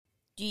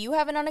Do you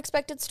have an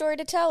unexpected story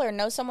to tell or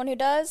know someone who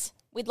does?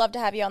 We'd love to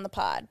have you on the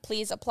pod.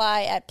 Please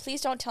apply at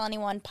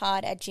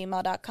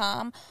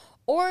pleasedon'ttellanyonePod@gmail.com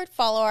or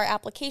follow our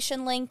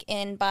application link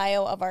in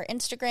bio of our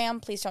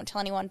Instagram, Please Don't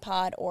Tell Anyone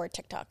Pod, or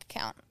TikTok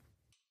account.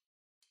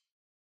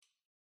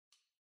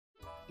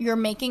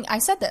 I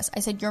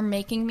said, you're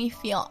making me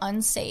feel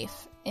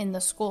unsafe in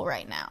the school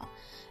right now.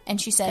 And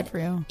she said,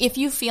 if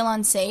you feel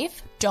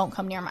unsafe, don't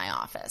come near my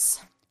office.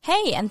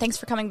 Hey, and thanks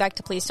for coming back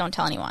to Please Don't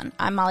Tell Anyone.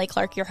 I'm Molly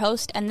Clark, your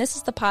host, and this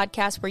is the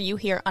podcast where you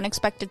hear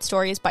unexpected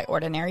stories by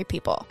ordinary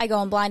people. I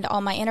go in blind to all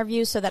my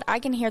interviews so that I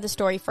can hear the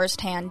story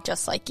firsthand,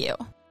 just like you.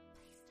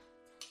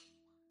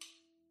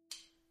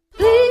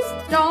 Please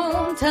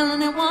don't tell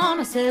anyone.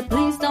 I said,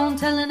 please don't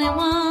tell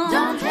anyone.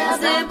 Don't tell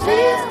them.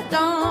 Please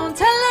don't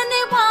tell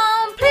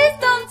anyone. Please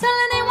don't tell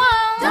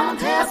anyone. Don't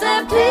tell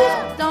them.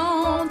 Please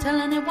don't tell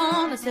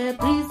anyone. I said,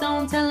 please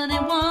don't tell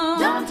anyone.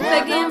 Don't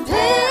tell them.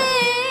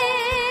 Please.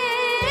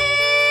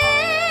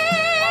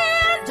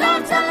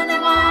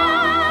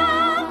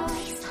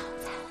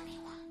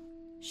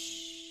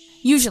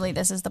 Usually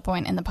this is the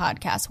point in the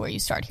podcast where you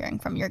start hearing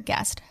from your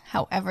guest.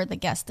 However, the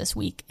guest this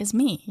week is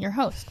me, your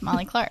host,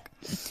 Molly Clark.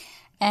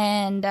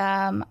 And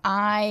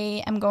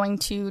I am going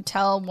to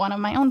tell one of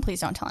my own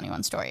Please Don't Tell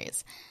Anyone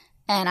stories.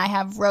 And I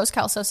have Rose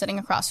Kelso sitting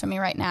across from me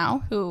right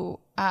now, who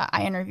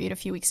I interviewed a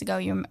few weeks ago.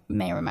 You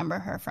may remember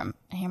her from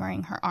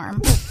hammering her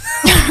arm.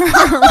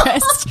 Her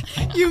wrist.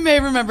 You may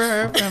remember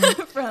her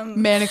from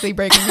manically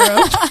breaking her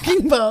own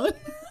fucking bone.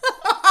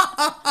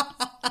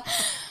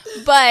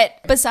 But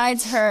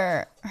besides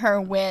her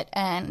wit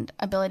and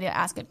ability to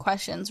ask good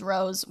questions,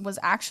 Rose was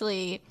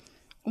actually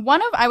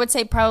one of, I would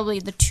say, probably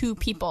the two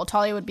people,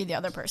 Talia would be the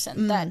other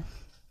person, that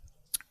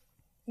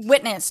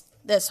witnessed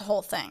this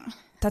whole thing.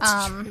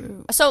 That's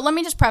true. So let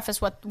me just preface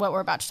what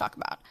we're about to talk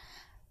about.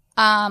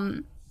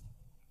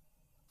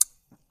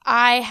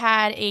 I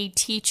had a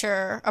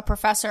teacher, a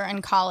professor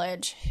in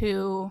college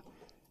who,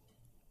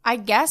 I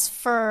guess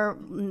for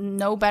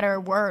no better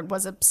word,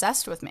 was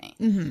obsessed with me.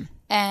 Mm-hmm.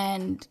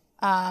 And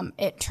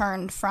it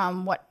turned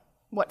from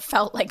what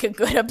felt like a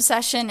good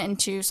obsession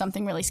into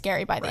something really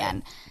scary by the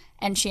end.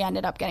 And she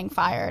ended up getting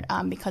fired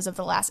because of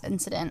the last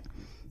incident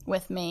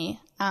with me.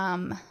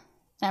 I'm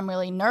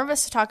really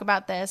nervous to talk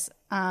about this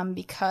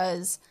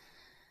because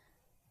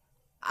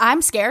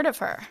I'm scared of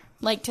her.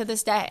 Like, to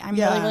this day, I'm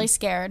really, really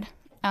scared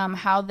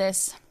how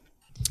this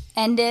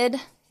ended.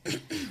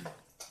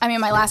 I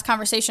mean, my last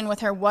conversation with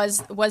her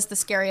was the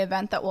scary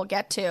event that we'll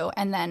get to.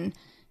 And then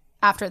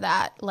after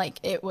that, like,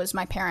 it was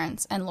my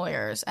parents and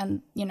lawyers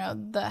and, you know,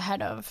 the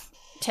head of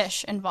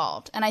Tisch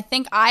involved. And I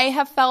think I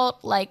have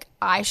felt like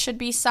I should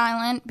be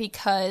silent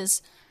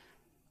because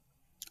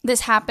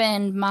this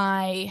happened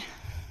my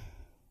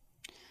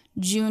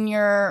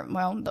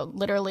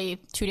literally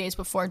 2 days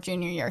before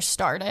junior year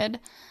started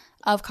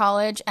of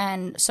college.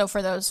 And so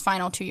for those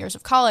final 2 years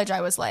of college,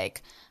 I was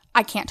like,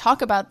 I can't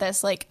talk about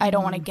this. Like, I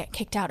don't want to get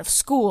kicked out of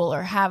school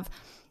or have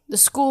the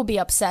school be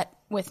upset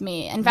with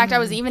me. In fact, I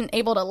was even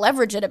able to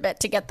leverage it a bit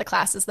to get the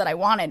classes that I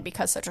wanted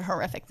because such a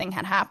horrific thing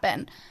had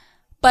happened.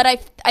 But I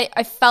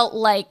felt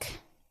like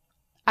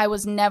I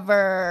could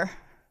never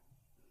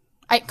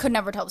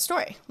tell the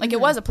story. Like, it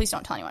was a please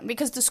don't tell anyone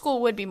because the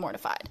school would be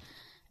mortified.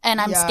 And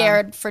I'm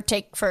scared for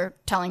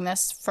telling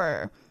this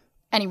for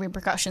any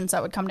repercussions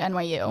that would come to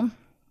NYU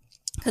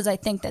because I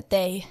think that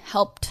they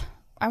helped.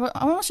 I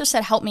almost just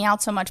said help me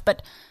out so much,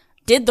 but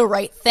did the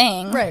right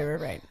thing.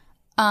 Right.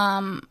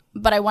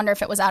 But I wonder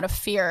if it was out of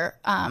fear,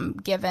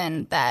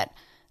 given that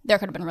there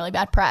could have been really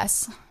bad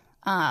press.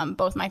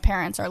 Both my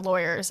parents are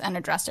lawyers and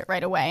addressed it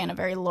right away in a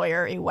very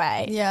lawyer-y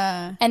way.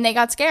 Yeah. And they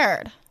got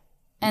scared.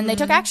 And they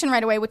took action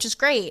right away, which is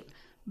great.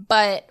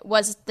 But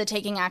was the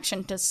taking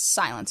action to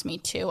silence me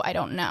too? I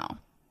don't know.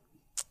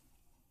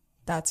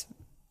 That's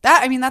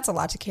a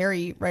lot to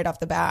carry right off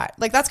the bat.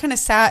 Like, that's kind of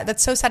sad.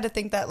 That's so sad to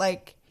think that,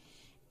 like,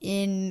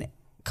 in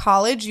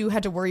college you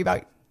had to worry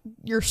about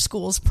your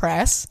school's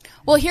press.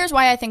 Well, here's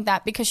why I think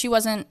that, because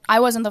I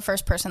wasn't the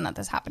first person that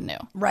this happened to.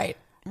 Right.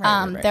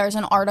 There's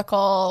an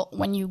article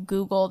when you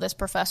Google this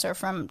professor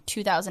from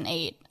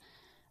 2008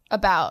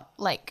 about,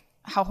 like,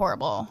 how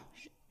horrible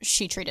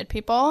she treated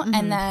people. Mm-hmm.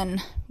 And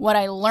then what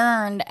I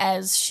learned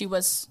as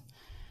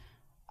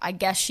I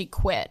guess she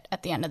quit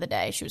at the end of the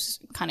day. She was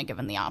kind of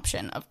given the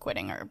option of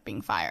quitting or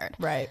being fired.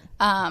 Right.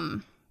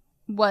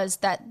 Was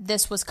that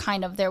this was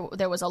kind of,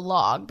 there was a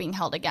log being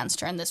held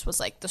against her, and this was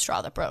like the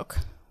straw that broke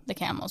the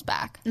camel's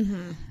back.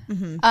 Mm-hmm.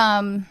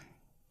 Mm-hmm.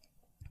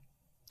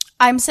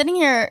 I'm sitting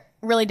here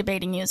really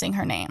debating using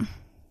her name.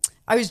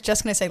 I was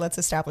just going to say, let's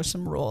establish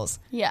some rules.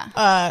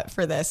 Yeah.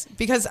 For this.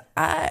 Because,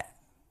 I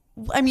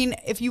mean,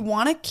 if you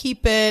want to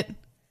keep it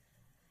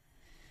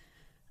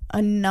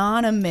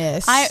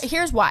anonymous.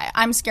 Here's why.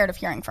 I'm scared of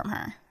hearing from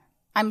her.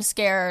 I'm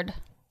scared.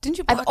 Didn't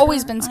you? I've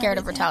always been scared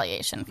of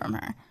retaliation from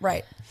her.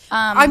 Right.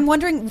 I'm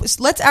wondering,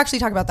 let's actually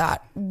talk about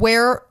that.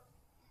 Where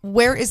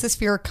is this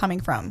fear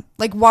coming from?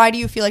 Like, why do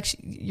you feel like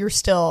you're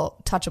still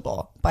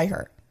touchable by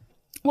her?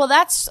 Well,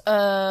 that's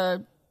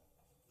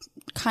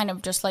kind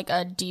of just like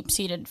a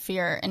deep-seated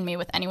fear in me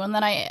with anyone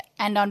that I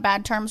end on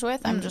bad terms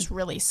with. I'm just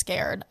really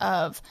scared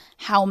of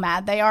how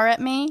mad they are at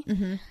me.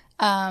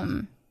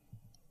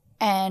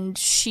 And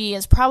she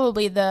is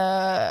probably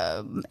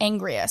the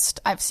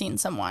angriest I've seen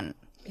someone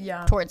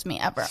towards me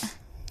ever.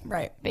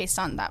 Right. Based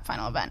on that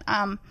final event.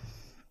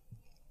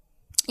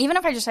 Even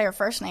if I just say her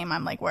first name,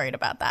 I'm like worried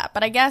about that.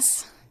 But I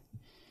guess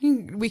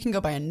we can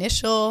go by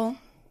initial.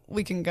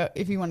 We can go,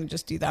 if you want to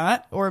just do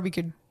that, or we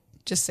could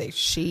just say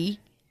she.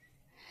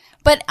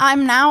 But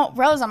I'm now,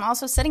 Rose, I'm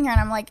also sitting here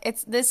and I'm like,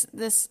 it's this,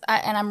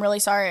 and I'm really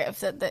sorry if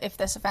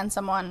this offends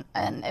someone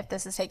and if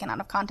this is taken out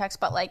of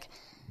context, but like,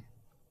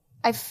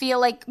 I feel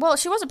like, well,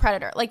 she was a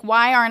predator. Like,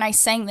 why aren't I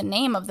saying the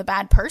name of the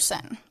bad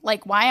person?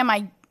 Like, why am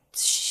I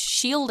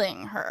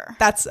shielding her?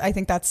 I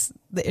think that's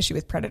the issue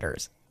with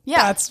predators.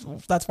 Yeah.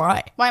 That's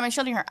why. Why am I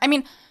shielding her? I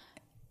mean,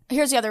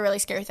 here's the other really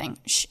scary thing.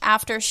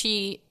 After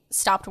she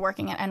stopped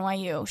working at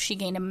NYU, she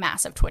gained a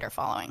massive Twitter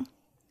following.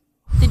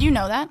 Did you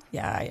know that?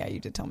 Yeah, you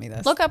did tell me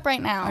this. Look up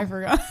right now. I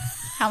forgot.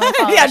 How many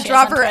followers yeah, she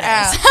drop has on her Twitter.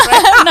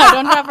 at. No,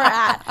 don't drop her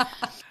at.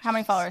 How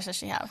many followers does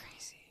she have?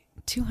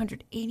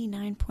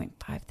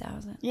 289.5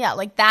 thousand. Yeah,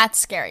 like that's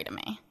scary to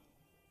me.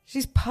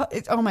 She's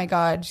oh my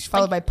god, she's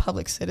followed by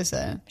Public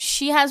Citizen.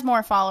 She has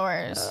more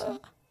followers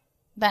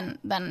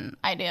than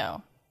I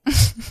do.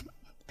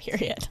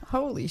 Period.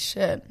 Holy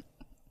shit.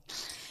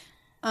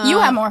 You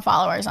have more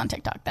followers on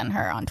TikTok than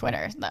her on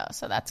Twitter, though,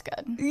 so that's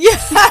good.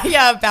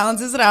 Yeah, it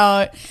balances it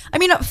out. I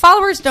mean,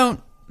 followers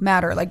don't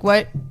matter. Like,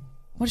 what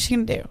is she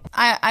gonna do?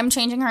 I'm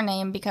changing her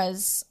name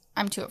because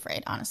I'm too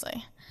afraid,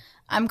 honestly.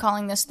 I'm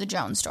calling this the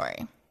Joan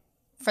story.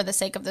 For the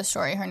sake of the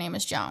story, her name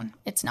is Joan.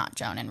 It's not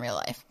Joan in real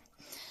life.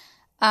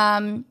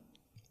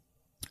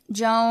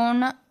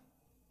 Joan,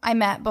 I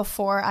met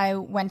before I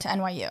went to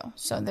NYU.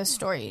 So this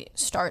story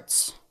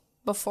starts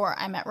before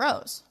I met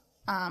Rose.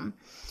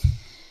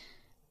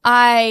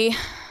 I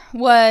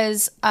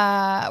was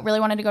really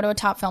wanted to go to a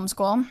top film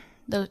school.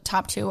 The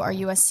top two are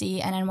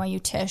USC and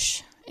NYU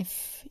Tisch.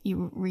 If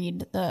you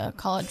read the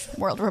College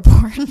World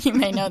Report, you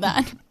may know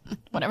that.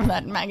 Whatever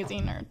that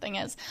magazine or thing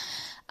is.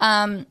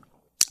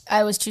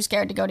 I was too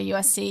scared to go to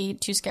USC,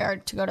 too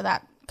scared to go to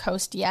that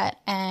coast yet.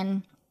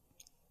 And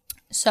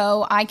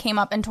so I came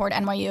up and toured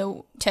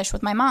NYU Tisch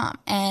with my mom.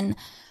 And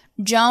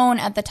Joan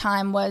at the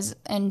time was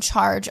in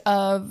charge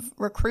of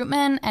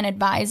recruitment and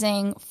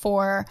advising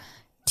for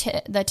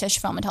the Tisch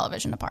Film and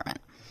Television Department.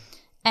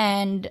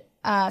 And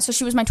so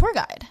she was my tour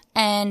guide.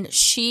 And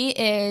she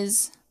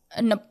is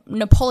a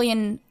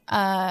Napoleon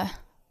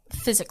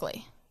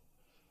physically.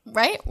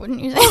 Right?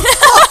 Wouldn't you say?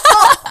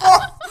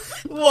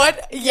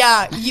 What?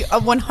 Yeah,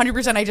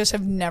 100%. I just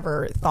have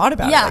never thought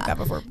about it like that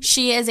before.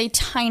 She is a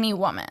tiny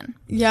woman.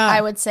 Yeah.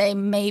 I would say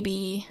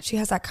maybe. She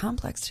has that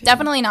complex too.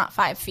 Definitely not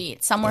 5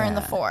 feet, somewhere in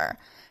the 4.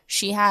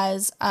 She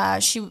has,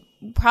 she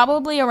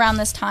probably around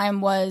this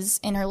time was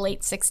in her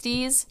late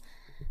 60s.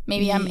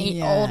 Maybe I'm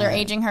older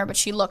aging her, but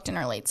she looked in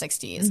her late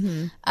 60s.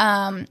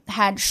 Mm-hmm.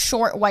 Had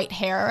short white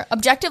hair.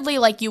 Objectively,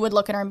 like you would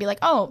look at her and be like,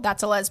 oh,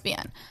 that's a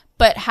lesbian.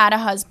 But had a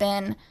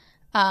husband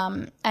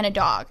and a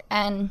dog.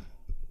 And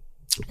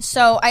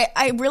so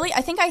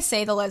I think I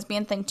say the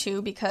lesbian thing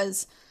too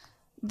because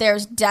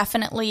there's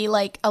definitely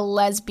like a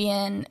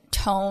lesbian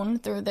tone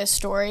through this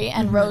story.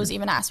 And Rose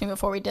even asked me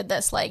before we did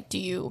this, like, do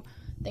you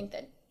think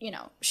that, you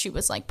know, she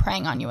was like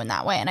preying on you in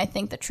that way? And I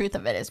think the truth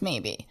of it is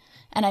maybe.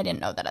 And I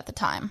didn't know that at the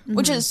time,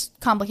 which is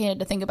complicated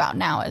to think about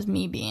now as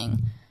me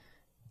being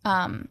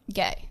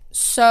gay.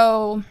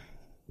 So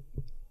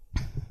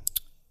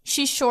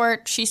she's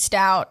short, she's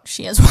stout,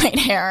 she has white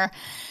hair,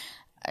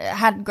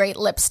 had great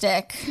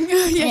lipstick.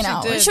 You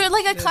know, she was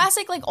like a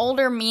classic, like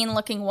older,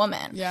 mean-looking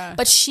woman. Yeah.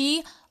 But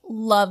she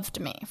loved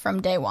me from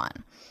day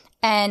one.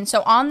 And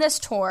so on this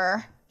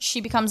tour,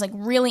 she becomes like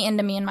really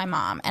into me and my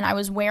mom. And I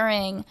was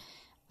wearing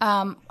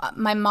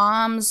my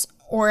mom's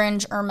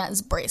orange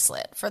Hermes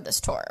bracelet for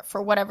this tour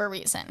for whatever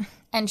reason.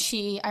 And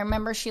I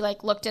remember she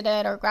like looked at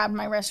it or grabbed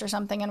my wrist or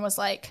something and was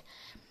like,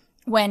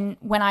 when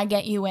I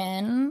get you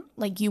in,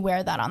 like you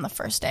wear that on the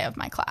first day of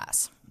my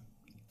class.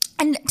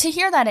 And to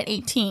hear that at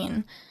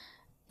 18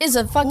 was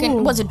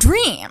a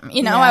dream,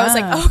 you know? Yeah. I was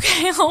like,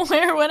 okay, I'll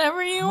wear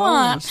whatever you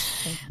want.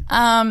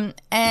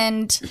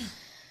 And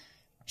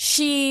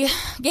she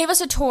gave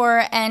us a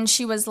tour and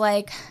she was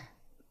like,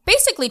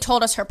 basically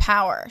told us her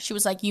power. She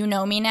was like, you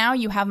know me now.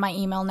 You have my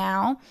email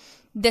now.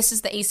 This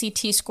is the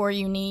ACT score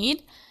you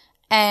need.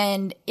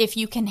 And if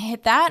you can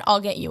hit that,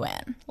 I'll get you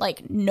in.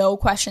 Like, no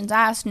questions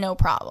asked, no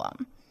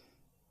problem.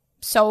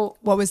 So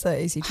what was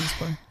the ACT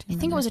score? I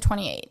think it was a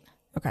 28.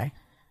 Okay.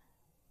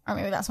 Or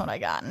maybe that's what I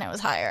got, and it was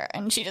higher.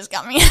 And she just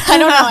got me. I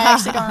don't know. I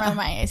actually don't remember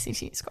my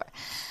ACT score.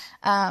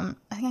 I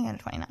think I got a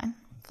 29.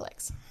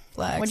 Flex.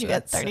 What'd you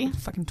get, 30?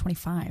 Fucking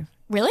 25.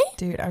 Really?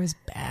 Dude, I was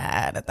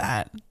bad at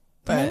that.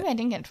 But maybe I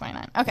didn't get a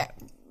 29. Okay.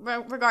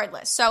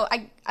 Regardless. So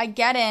I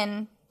get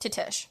in to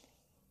Tisch,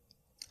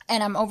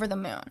 and I'm over the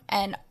moon.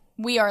 And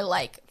we are,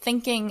 like,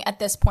 thinking at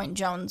this point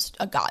Joan's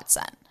a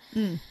godsend.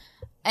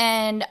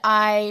 And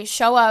I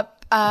show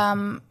up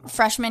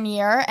freshman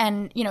year,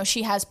 and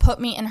she has put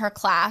me in her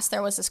class.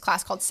 There was this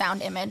class called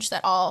Sound Image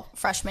that all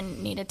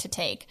freshmen needed to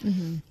take,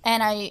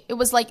 and it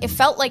was like, it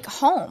felt like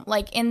home,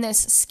 like in this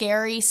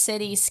scary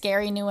city,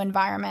 scary new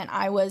environment.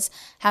 I was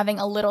having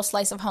a little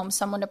slice of home,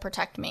 someone to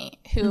protect me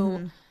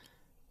who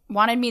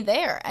wanted me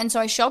there. And so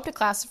I show up to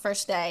class the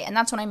first day, and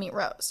that's when I meet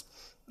Rose,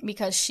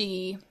 because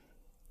she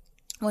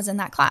was in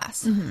that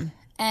class.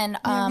 And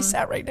we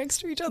sat right next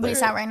to each other. We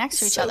sat right next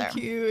to each other. So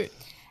cute.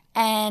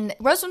 And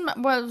Rose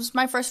was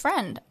my first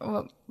friend,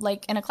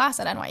 like in a class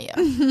at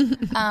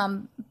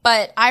NYU.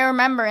 But I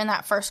remember in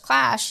that first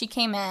class, she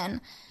came in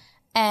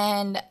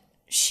and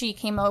she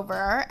came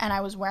over, and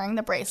I was wearing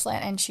the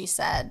bracelet, and she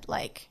said,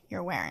 like,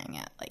 "You're wearing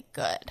it, like,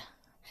 good."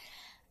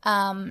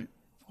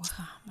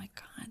 Wow, my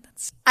God,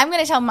 that's... I'm going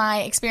to tell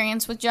my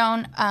experience with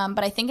Joan,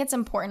 but I think it's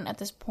important at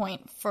this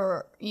point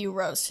for you,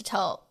 Rose, to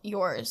tell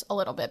yours a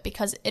little bit,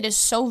 because it is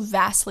so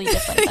vastly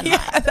different than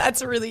mine.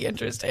 That's really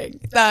interesting.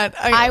 That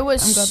I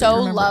was so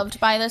loved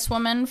by this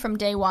woman from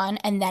day one,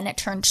 and then it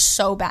turned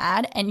so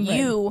bad, and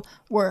you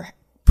were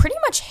pretty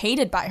much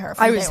hated by her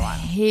from day one. I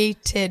was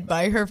hated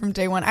by her from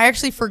day one. I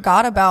actually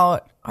forgot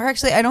about... Or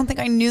actually, I don't think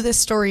I knew this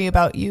story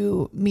about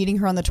you meeting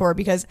her on the tour,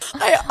 because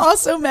I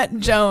also met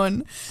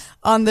Joan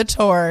on the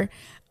tour.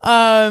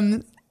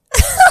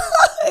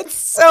 It's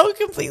so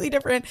completely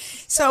different.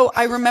 So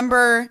I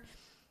remember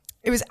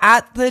it was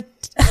at the...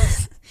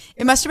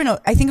 it must have been,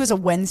 I think it was a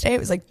Wednesday. It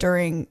was like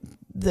during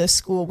the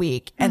school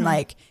week. And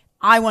like,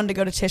 I wanted to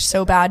go to Tisch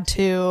so bad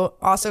too.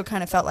 Also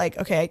kind of felt like,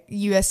 okay,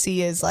 USC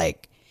is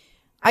like...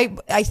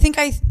 I think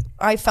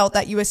I felt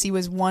that USC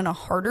was, one, a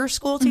harder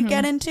school to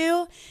get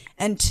into,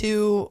 and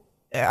two,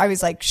 I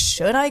was like,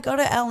 should I go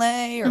to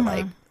LA, or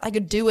like I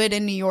could do it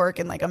in New York,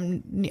 and like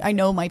I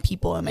know my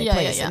people and my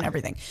place and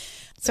everything.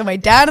 So my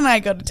dad and I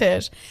go to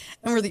Tisch,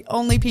 and we're the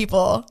only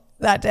people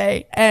that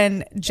day,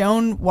 and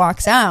Joan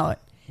walks out,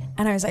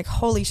 and I was like,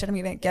 holy shit, I'm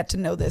gonna get to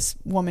know this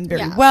woman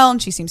very well,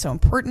 and she seems so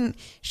important.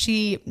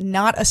 She,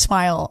 not a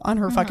smile on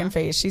her fucking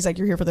face. She's like,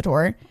 "You're here for the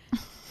tour?"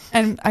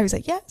 And I was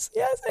like, yes,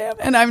 I am.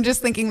 And I'm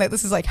just thinking that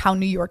this is like how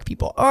New York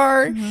people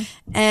are.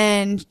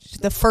 And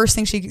the first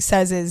thing she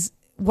says is,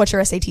 "What's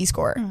your SAT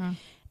score?"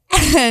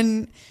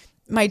 And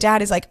my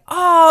dad is like,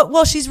 "Oh,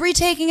 well, she's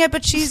retaking it,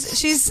 but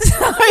she's."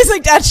 I was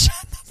like, "Dad,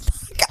 shut the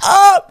fuck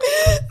up."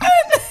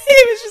 And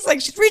he was just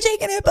like, "She's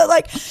retaking it, but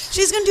like,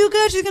 she's gonna do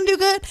good. She's gonna do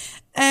good."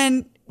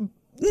 And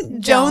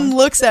Joan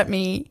looks at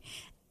me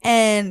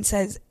and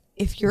says,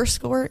 "If your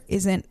score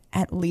isn't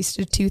at least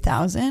a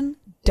 2,000,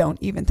 don't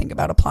even think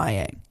about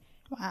applying."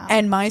 Wow.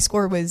 And my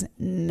score was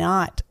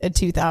not a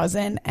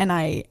 2,000, and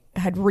I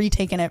had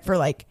retaken it for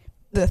like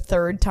the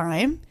third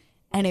time,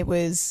 and it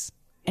was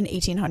an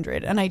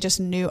 1,800. And I just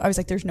knew, I was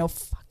like, there's no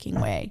fucking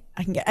way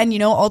I can get, and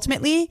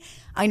ultimately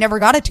I never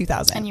got a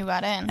 2,000. And you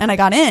got in. And I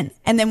got in.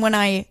 And then when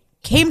I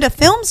came to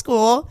film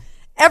school,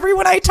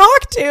 everyone I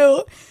talked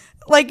to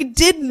like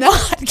did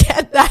not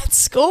get that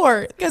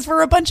score, because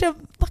we're a bunch of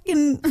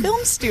fucking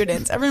film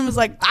students. Everyone was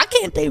like, "I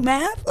can't do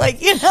math."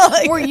 Like,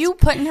 like, were you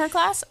put in her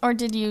class, or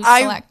did you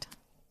select?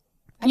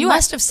 You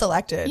must have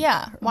selected.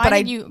 Yeah. Why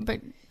did you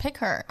pick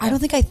her? I don't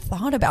think I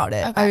thought about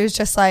it. Okay. I was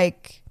just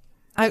like,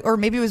 or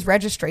maybe it was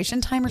registration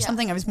time or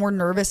something. I was more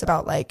nervous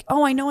about like,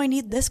 oh, I know I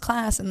need this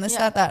class and this,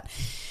 that.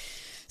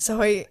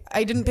 So I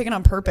didn't pick it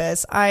on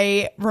purpose.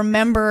 I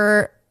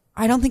remember,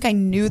 I don't think I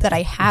knew that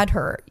I had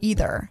her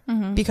either,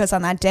 because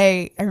on that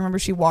day, I remember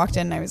she walked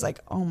in and I was like,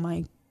 oh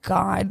my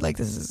God, like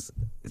this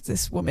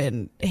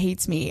woman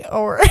hates me,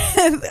 or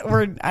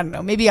I don't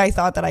know, maybe I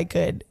thought that I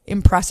could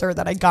impress her,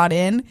 that I got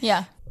in.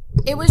 Yeah.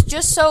 It was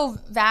just so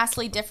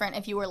vastly different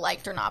if you were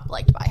liked or not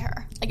liked by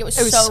her. Like, it was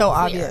so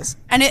obvious.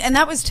 And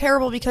that was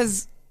terrible,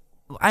 because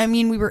I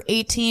mean, we were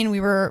 18, we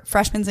were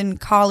freshmen in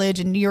college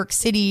in New York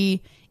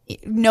City,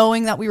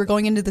 knowing that we were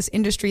going into this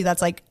industry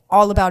that's like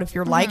all about if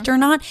you're liked or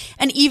not.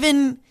 And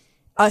even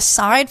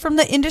aside from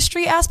the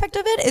industry aspect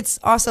of it, it's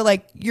also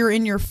like you're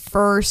in your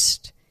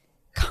first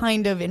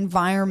kind of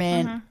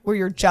environment where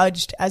you're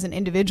judged as an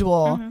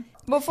individual.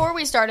 Before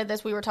we started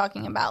this, we were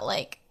talking about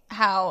like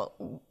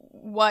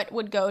what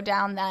would go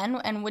down then,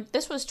 and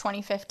this was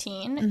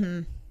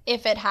 2015.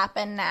 If it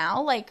happened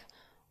now, like,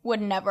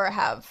 would never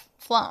have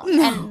flown.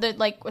 And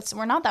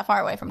we're not that far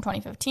away from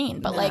 2015,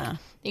 but like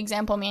the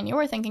example me and you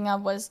were thinking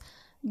of was,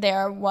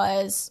 there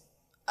was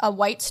a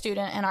white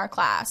student in our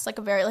class, like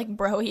a very like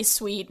bro-y,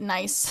 sweet,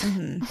 nice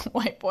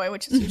white boy,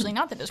 which is usually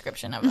not the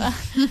description of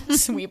a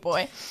sweet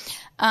boy.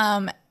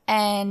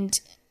 And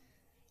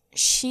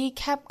she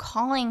kept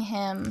calling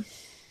him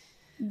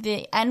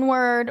the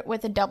N-word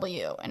with a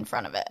W in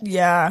front of it.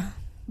 Yeah.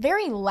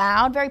 Very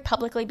loud, very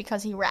publicly,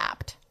 because he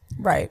rapped.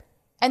 Right.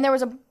 And there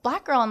was a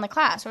black girl in the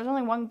class. There was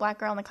only one black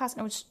girl in the class,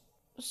 and it was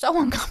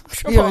so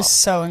uncomfortable. It was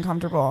so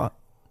uncomfortable.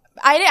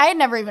 I had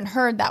never even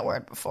heard that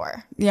word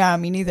before. Yeah,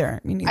 me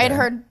neither. I had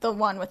heard the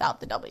one without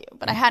the W,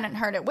 but I hadn't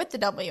heard it with the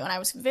W, and I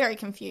was very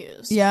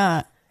confused.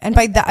 Yeah. And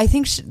by that, I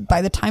think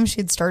by the time she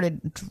had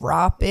started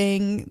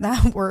dropping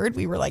that word,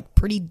 we were like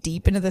pretty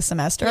deep into the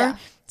semester. Yeah.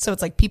 So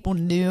it's like people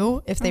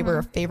knew if they were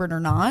a favorite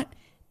or not.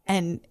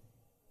 And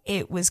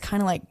it was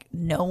kind of like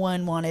no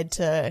one wanted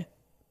to,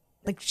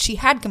 like, she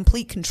had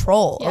complete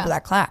control over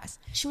that class.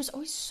 She was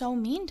always so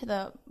mean to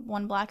the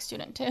one black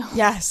student, too.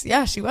 Yes.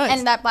 Yeah, she was.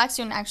 And that black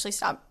student actually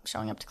stopped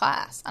showing up to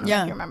class. I don't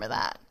know if you remember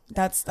that.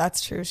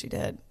 That's true. She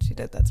did.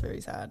 That's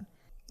very sad.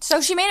 So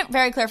she made it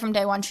very clear from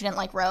day one she didn't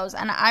like Rose.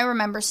 And I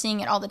remember seeing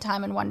it all the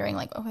time and wondering,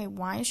 like, okay,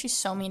 why is she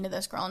so mean to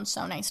this girl and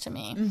so nice to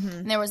me? Mm-hmm.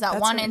 And there was that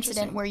one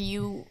incident where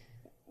you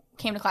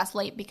came to class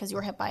late because you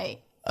were hit by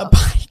a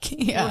bike.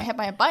 You were hit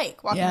by a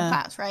bike walking to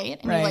class, right?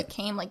 And you like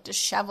came like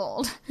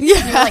disheveled. Yeah.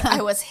 And you're like,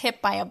 I was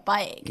hit by a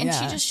bike. And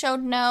she just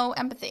showed no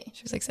empathy.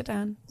 She was like, sit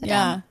down. Sit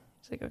down.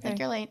 She's like, okay. Like,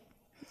 you're late.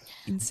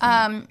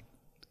 Insane.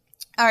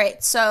 All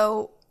right,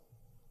 so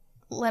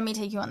let me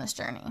take you on this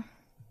journey.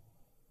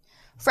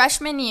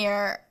 Freshman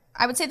year,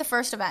 I would say the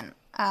first event,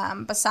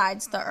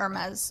 besides the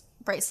Hermes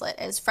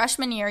bracelet, is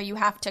freshman year you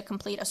have to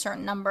complete a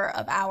certain number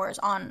of hours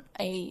on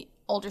a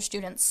older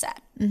student's set.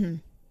 Mm-hmm.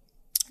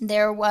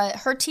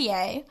 Her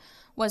TA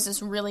was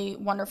this really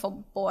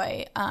wonderful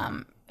boy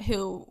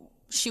who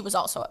she was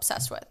also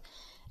obsessed with.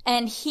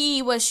 And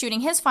he was shooting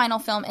his final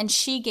film, and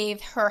she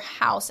gave her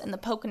house in the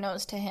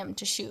Poconos to him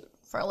to shoot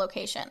for a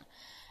location.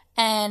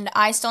 And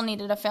I still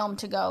needed a film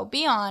to go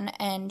be on,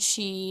 and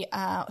she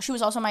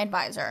was also my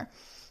advisor.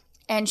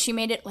 And she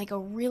made it like a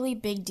really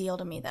big deal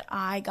to me that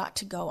I got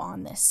to go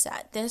on this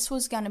set. This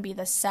was going to be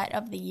the set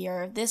of the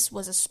year. This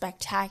was a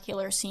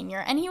spectacular senior.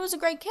 And he was a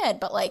great kid,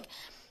 but like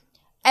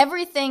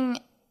everything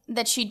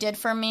that she did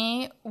for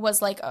me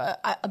was like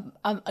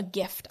a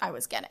gift I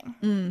was getting.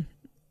 Mm.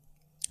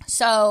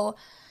 So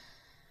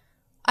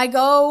I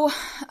go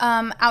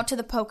out to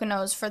the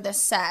Poconos for this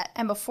set.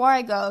 And before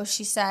I go,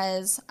 she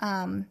says,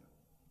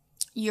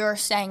 you're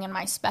staying in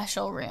my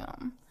special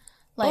room.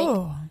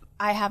 Like,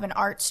 I have an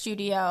art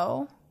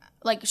studio.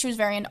 Like, she was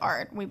very into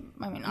art.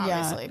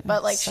 Obviously.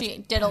 But, like, she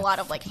did a lot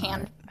of, like,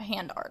 hand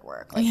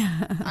artwork. Like,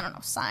 I don't know,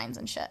 signs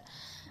and shit.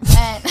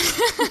 And,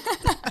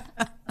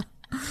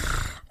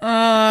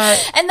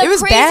 and the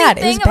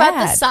crazy thing about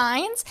the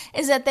signs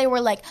is that they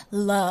were, like,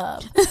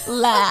 love,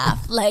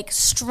 laugh, like,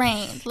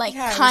 strength, like,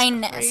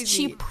 kindness.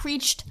 She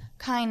preached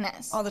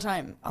kindness. All the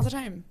time.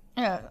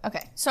 Yeah.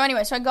 Okay. So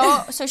anyway, so I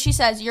go. So she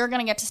says, "You're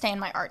gonna get to stay in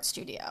my art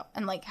studio,"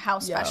 and like how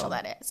special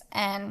that is.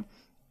 And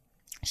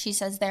she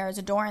says, "There is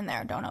a door in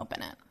there. Don't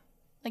open it."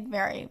 Like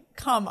very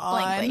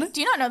blankly.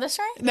 Do you not know this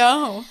story?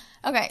 No.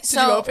 Okay. Did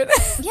you open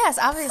it? Yes,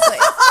 obviously.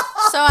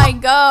 So I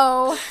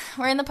go.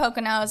 We're in the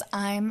Poconos.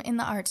 I'm in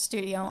the art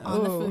studio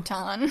on the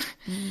futon,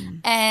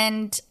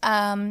 and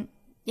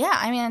yeah,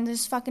 I mean,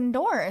 this fucking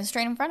door is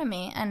straight in front of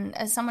me. And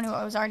as someone who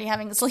was already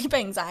having sleep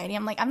anxiety,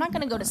 I'm like, I'm not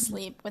going to go to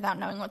sleep without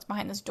knowing what's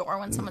behind this door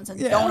when someone says,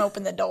 don't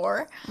open the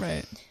door.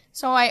 Right.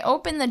 So I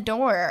open the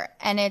door,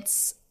 and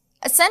it's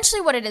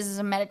essentially what it is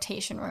a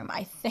meditation room,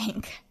 I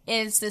think.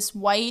 Is this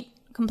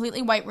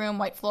completely white room,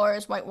 white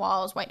floors, white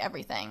walls, white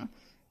everything.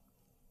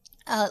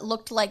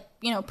 Looked like,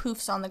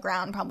 poofs on the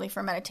ground, probably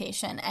for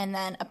meditation. And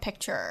then a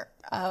picture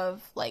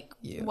of, like,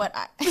 what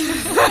I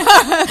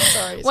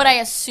what I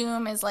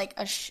assume is, like,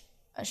 a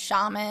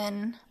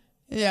shaman.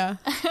 Yeah.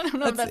 I don't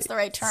know if that's the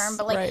right term,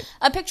 but like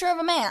a picture of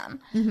a man.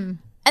 Mm-hmm. And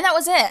that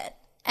was it.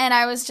 And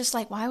I was just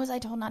like, why was I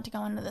told not to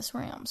go into this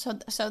room?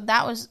 So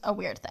that was a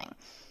weird thing.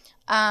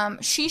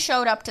 She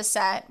showed up to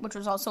set, which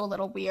was also a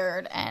little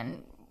weird,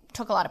 and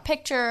took a lot of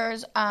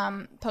pictures,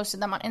 posted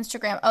them on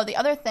Instagram. Oh, the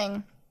other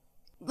thing,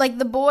 like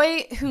the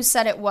boy who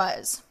said it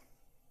was,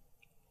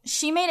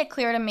 she made it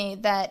clear to me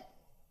that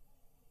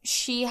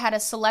she had a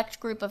select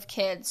group of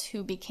kids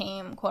who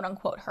became, quote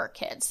unquote, her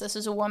kids. This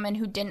is a woman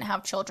who didn't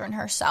have children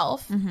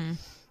herself,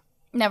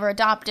 never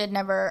adopted,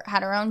 never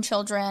had her own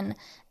children.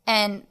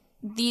 And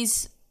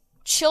these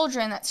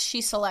children that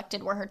she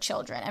selected were her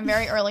children. And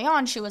very early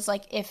on, she was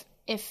like, if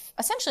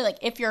essentially, like,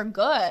 if you're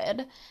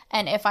good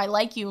and if I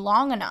like you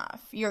long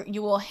enough,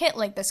 you will hit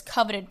like this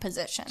coveted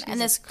position. Jesus and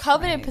this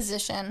coveted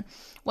position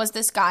was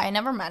this guy, I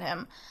never met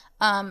him,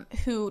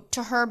 who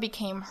to her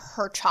became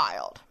her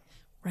child.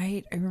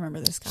 Right. I remember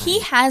this guy. He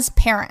has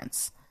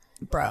parents.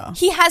 Bro.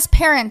 He has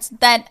parents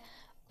that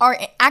are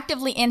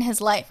actively in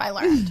his life, I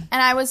learned.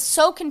 And I was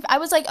so I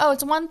was like, oh,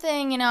 it's one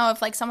thing, if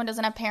like someone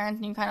doesn't have parents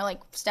and you kind of like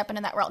step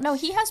into that role. No,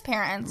 he has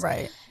parents.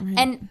 Right.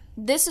 And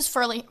this is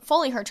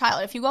fully her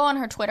child. If you go on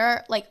her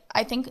Twitter, like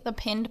I think the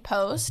pinned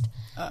post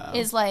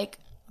is like,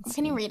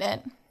 can you read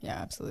it? Yeah,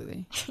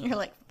 absolutely. You're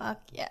like,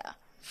 fuck yeah.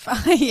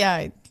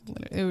 Yeah,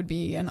 it would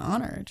be an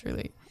honor,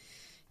 truly.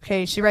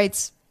 Okay, she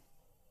writes,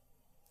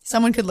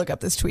 someone could look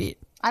up this tweet.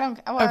 I don't.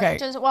 Okay.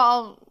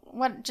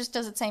 What just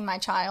does it say? My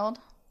child.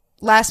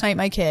 Last night,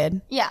 my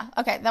kid. Yeah.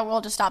 Okay. Then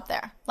we'll just stop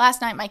there.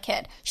 Last night, my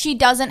kid. She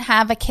doesn't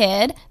have a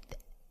kid,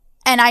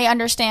 and I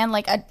understand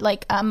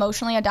like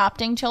emotionally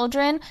adopting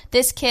children.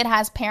 This kid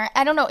has parents.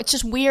 I don't know. It's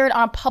just weird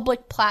on a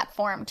public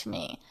platform to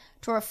me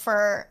to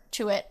refer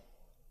to it.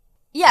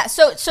 Yeah.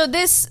 So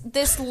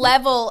this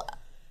level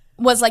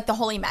was like the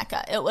holy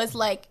Mecca. It was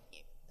like.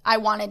 I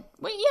wanted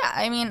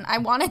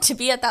to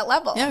be at that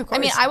level. Yeah, of course.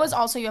 I mean, I was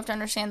also, you have to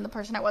understand, the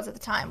person I was at the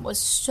time was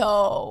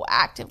so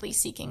actively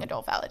seeking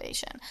adult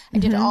validation. I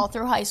did it all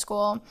through high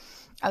school.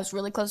 I was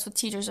really close with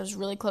teachers. I was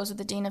really close with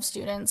the dean of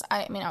students.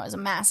 I mean, I was a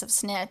massive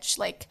snitch.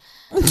 Like,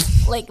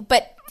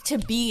 but to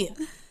be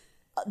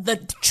the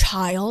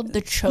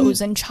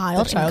chosen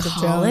child in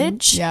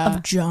college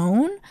of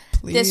Joan,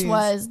 this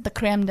was the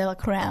creme de la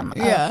creme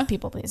of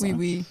people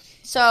pleasing.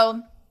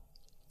 So,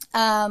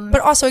 but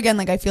also again,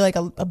 like I feel like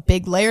a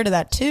big layer to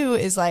that too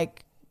is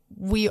like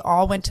we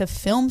all went to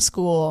film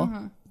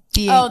school.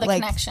 Being, the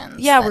like,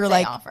 connections. Yeah, we were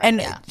like, offer,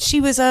 and she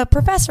was a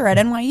professor at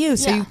NYU,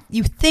 so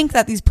you think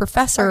that these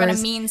professors are going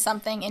to mean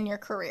something in your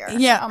career.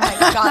 Yeah. Oh my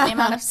God, the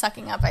amount of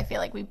sucking up I feel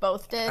like we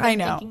both did. I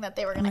know. Thinking that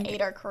they were going to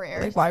aid our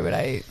careers. Like, why would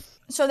I?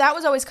 So that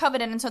was always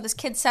coveted, and so this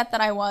kid Seth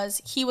that I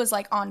was, he was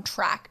like on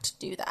track to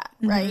do that,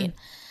 right?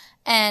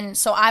 And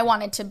so I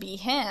wanted to be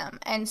him,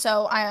 and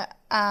so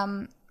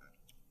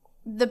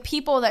the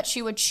people that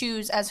she would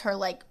choose as her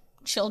like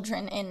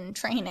children in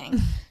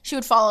training, she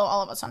would follow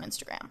all of us on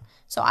Instagram.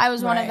 So I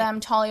was one of them.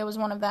 Talia was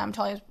one of them.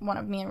 Talia was one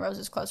of me and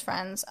Rose's close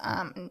friends.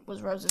 And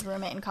was Rose's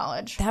roommate in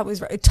college. That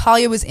was right.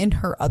 Talia was in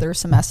her other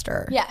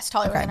semester. Yes,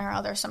 Talia was in her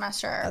other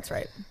semester. That's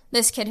right.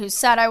 This kid whose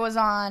set I was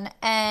on,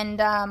 and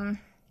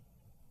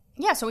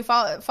so we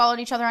followed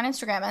each other on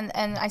Instagram,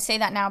 and I say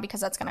that now because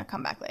that's going to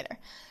come back later.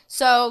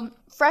 So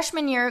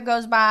freshman year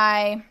goes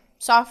by,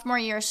 sophomore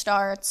year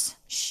starts.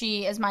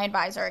 She is my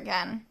advisor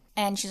again,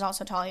 and she's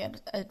also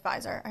Talia's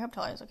advisor. I hope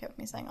Talia's okay with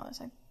me saying all this.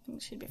 I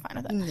think she'd be fine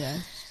with it. Yeah.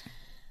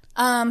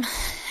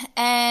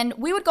 And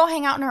we would go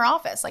hang out in her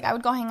office. Like I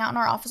would go hang out in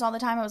her office all the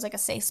time. It was like a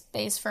safe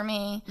space for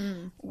me.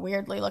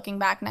 Weirdly looking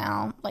back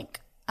now, like,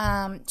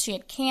 she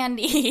had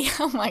candy.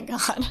 Oh my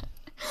God.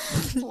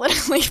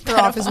 Literally. Her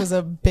office was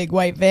a big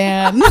white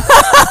van.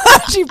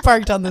 She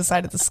parked on the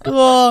side of the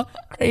school.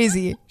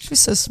 Crazy. She was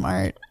so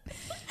smart.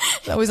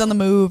 She's always on the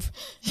move.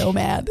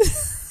 Nomad.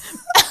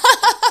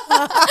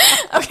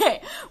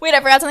 Okay. Wait, I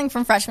forgot something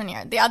from freshman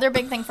year. The other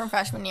big thing from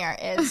freshman year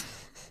is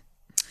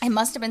it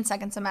must have been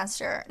second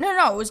semester.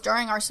 No, it was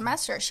during our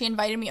semester. She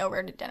invited me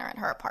over to dinner at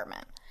her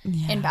apartment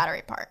in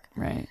Battery Park.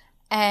 Right.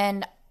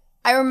 And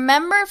I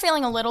remember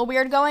feeling a little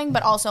weird going,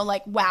 but also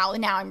like, wow,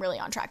 now I'm really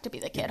on track to be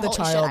the kid. The Holy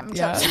child,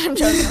 shit, I'm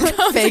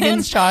chosen.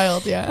 Fagan's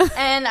child, yeah.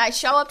 And I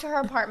show up to her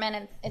apartment,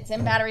 and it's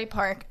in Battery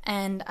Park,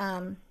 and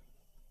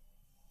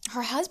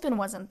her husband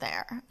wasn't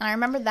there. And I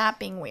remember that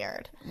being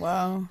weird.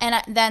 Wow.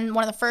 And then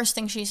one of the first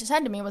things she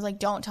said to me was like,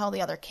 don't tell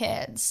the other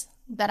kids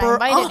that I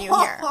invited you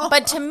here.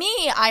 But to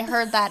me, I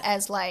heard that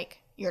as like,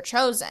 you're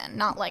chosen,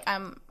 not like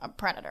I'm a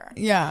predator.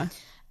 Yeah.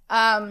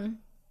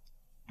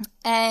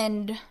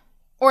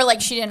 Or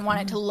like she didn't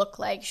want it to look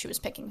like she was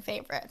picking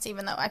favorites,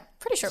 even though I'm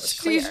pretty sure it was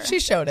clear.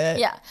 She showed it.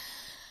 Yeah.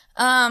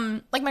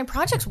 Like my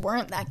projects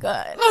weren't that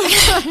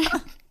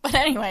good. But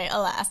anyway,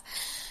 alas.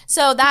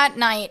 So that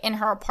night in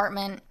her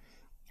apartment,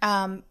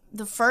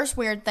 the first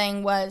weird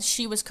thing was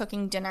she was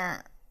cooking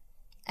dinner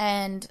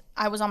and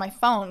I was on my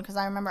phone because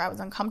I remember I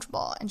was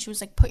uncomfortable, and she was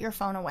like, put your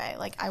phone away.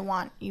 Like, I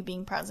want you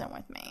being present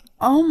with me.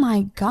 Oh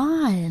my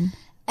God.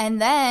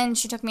 And then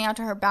she took me out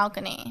to her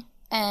balcony,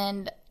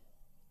 and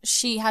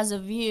she has a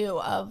view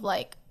of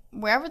like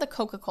wherever the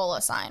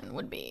Coca-Cola sign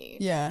would be.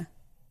 Yeah.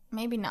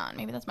 Maybe not.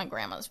 Maybe that's my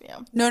grandma's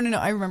view. No.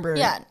 I remember.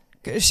 Yeah.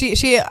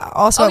 She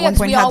also at one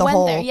point had the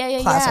whole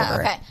class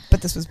over. Okay.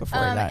 But this was before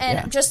that.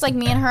 And just like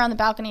me and her on the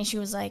balcony, she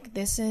was like,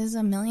 this is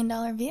 $1 million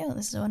view.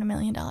 This is what $1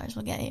 million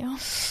will get you.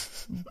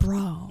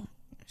 Bro.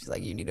 She's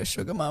like, you need a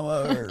sugar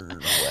mama or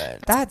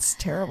what? That's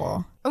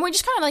terrible. And we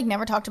just kind of like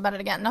never talked about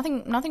it again.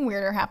 Nothing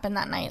weirder happened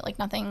that night. Like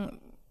nothing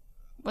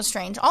was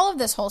strange. All of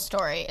this whole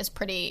story is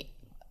pretty,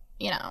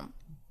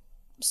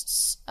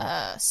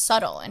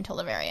 subtle until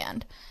the very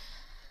end.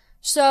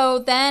 So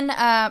then,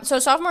 so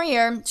sophomore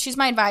year, she's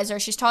my advisor.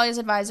 She's Talia's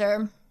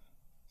advisor,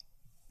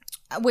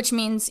 which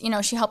means,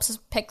 she helps us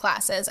pick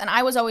classes. And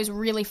I was always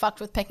really fucked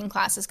with picking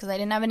classes because I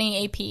didn't have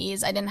any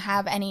APs. I didn't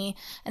have any,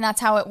 and that's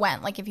how it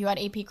went. Like if you had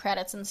AP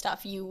credits and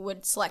stuff, you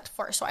would select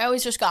first. So I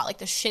always just got like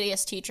the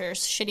shittiest teachers,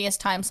 shittiest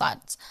time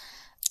slots.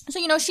 So,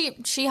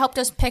 she helped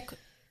us pick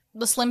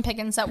the slim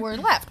pickings that were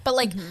left. But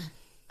like,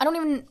 I don't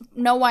even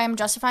know why I'm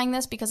justifying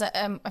this because I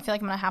feel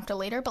like I'm going to have to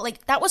later. But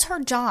like, that was her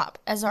job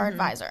as our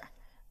advisor.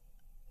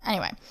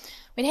 Anyway,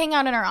 we'd hang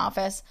out in her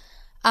office.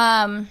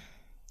 And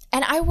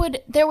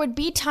there would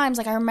be times,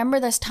 like I remember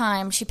this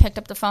time she picked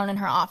up the phone in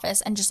her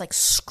office and just like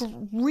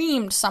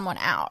screamed someone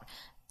out.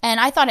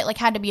 And I thought it like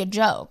had to be a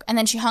joke. And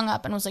then she hung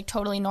up and was like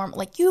totally normal.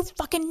 Like, you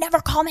fucking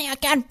never call me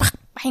again.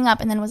 Hang up.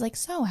 And then was like,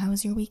 so how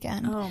was your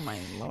weekend? Oh my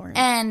Lord.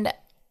 And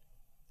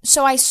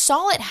so I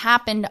saw it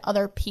happen to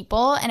other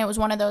people. And it was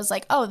one of those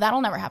like, oh, that'll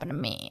never happen to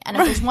me. And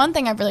if there's one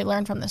thing I've really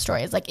learned from this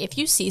story is like, if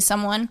you see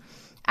someone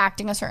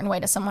acting a certain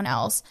way to someone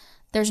else,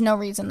 there's no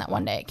reason that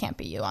one day it can't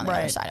be you on the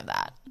other side of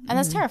that. And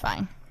that's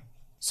terrifying.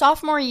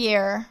 Sophomore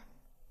year,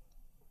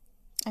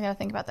 I gotta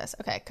think about this.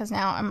 Okay, because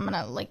now I'm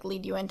gonna like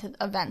lead you into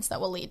events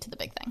that will lead to the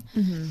big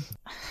thing.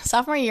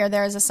 Sophomore year,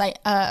 there is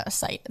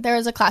there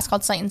is a class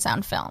called Sight and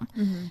Sound Film.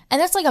 And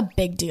that's like a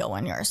big deal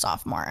when you're a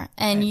sophomore.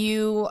 And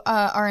you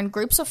are in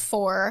groups of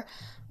 4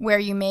 where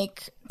you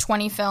make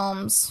 20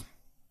 films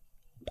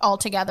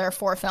altogether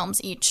 4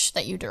 films each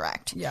that you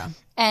direct. Yeah.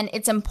 And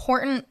it's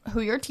important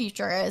who your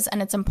teacher is,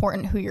 and it's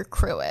important who your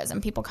crew is.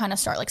 And people kind of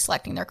start like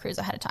selecting their crews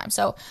ahead of time.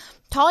 So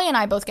Talia and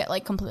I both get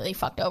like completely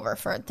fucked over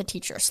for the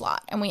teacher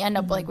slot. And we end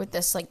up like with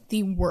this like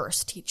the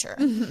worst teacher.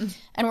 And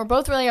we're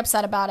both really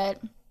upset about it.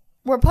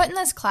 We're put in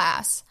this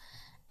class,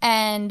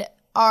 and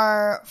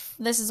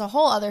this is a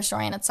whole other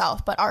story in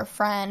itself, but our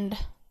friend,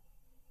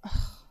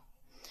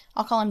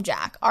 I'll call him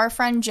Jack. Our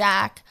friend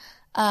Jack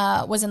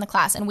was in the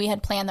class, and we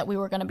had planned that we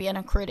were going to be in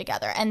a crew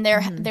together. And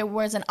there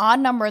was an odd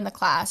number in the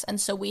class,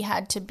 and so we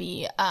had to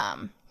be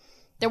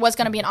there was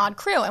going to be an odd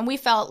crew, and we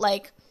felt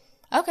like,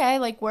 okay,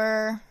 like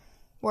we're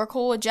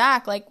cool with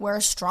Jack, like we're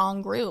a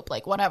strong group,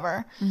 like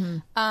whatever.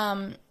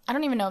 I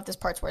don't even know if this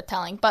part's worth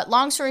telling, but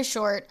long story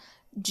short,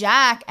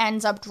 Jack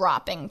ends up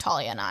dropping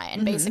Talia and I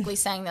and basically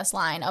saying this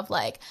line of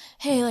like,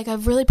 hey, like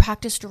I've really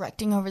practiced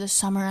directing over the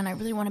summer, and I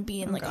really want to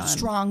be in like a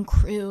strong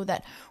crew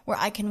where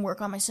I can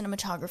work on my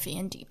cinematography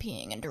and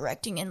DPing and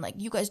directing, and like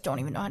you guys don't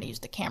even know how to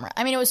use the camera.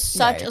 I mean, it was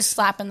such a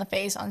slap in the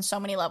face on so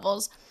many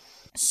levels.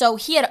 So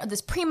he had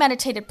this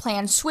premeditated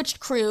plan, switched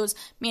crews,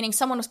 meaning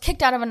someone was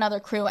kicked out of another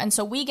crew, and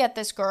so we get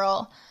this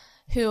girl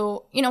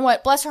who, you know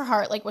what, bless her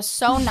heart, like was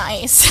so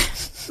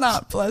nice.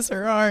 Not bless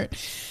her heart.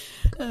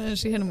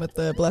 She hit him with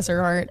the bless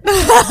her heart.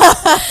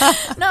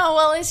 No,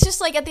 well, it's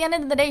just like at the end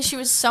of the day, she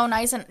was so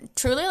nice, and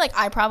truly, like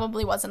I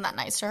probably wasn't that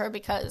nice to her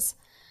because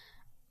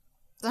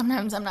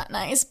sometimes I'm not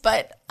nice,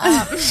 but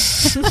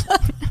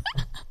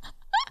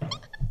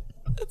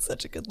That's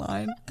such a good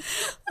line.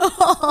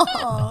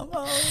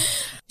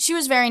 She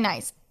was very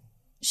nice.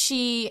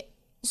 She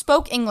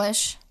spoke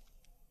English,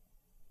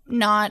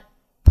 not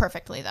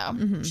perfectly though,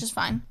 which is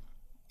fine.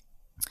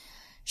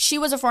 She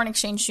was a foreign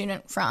exchange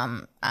student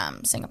from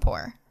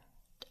Singapore.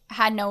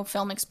 Had no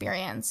film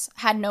experience,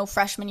 had no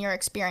freshman year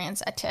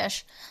experience at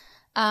Tisch.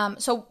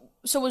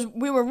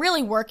 We were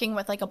really working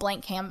with like a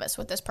blank canvas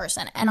with this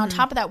person. And on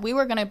top of that, we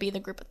were going to be the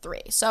group of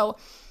 3. So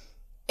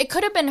it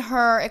could have been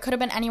her, it could have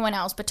been anyone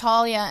else, but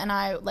Talia and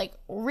I like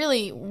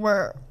really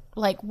were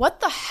like,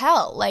 what the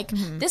hell? Like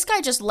this guy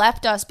just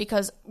left us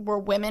because we're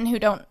women who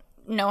don't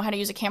know how to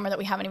use a camera that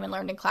we haven't even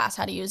learned in class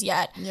how to use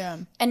yet. Yeah.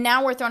 And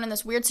now we're thrown in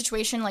this weird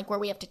situation like where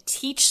we have to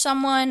teach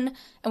someone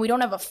and we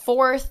don't have a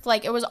 4th.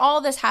 Like it was all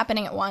this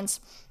happening at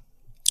once.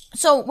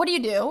 So what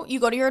do? You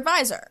go to your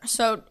advisor.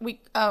 So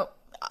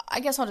I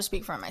guess I'll just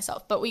speak for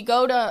myself, but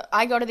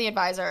I go to the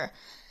advisor,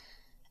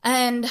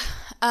 and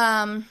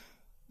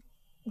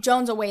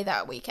Joan's away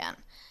that weekend.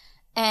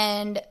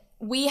 And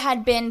we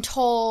had been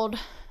told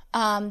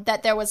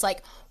that there was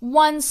like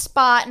one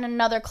spot in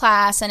another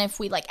class, and if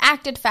we like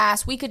acted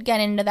fast, we could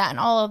get into that and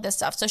all of this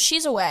stuff. So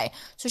she's away.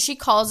 So she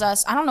calls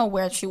us. I don't know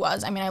where she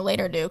was. I mean, I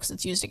later do because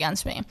it's used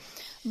against me.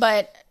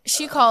 But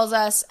she calls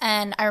us,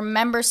 and I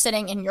remember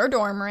sitting in your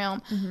dorm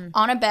room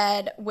on a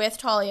bed with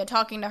Talia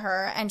talking to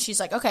her, and she's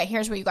like, okay,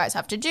 here's what you guys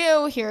have to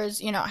do.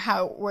 Here's,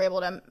 how we're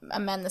able to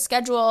amend the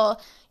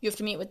schedule. You have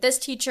to meet with this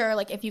teacher.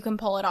 Like, if you can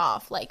pull it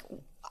off, like,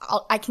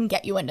 I can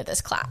get you into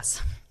this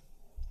class.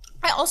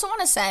 I also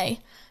want to say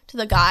to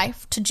the guy,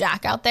 to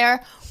Jack out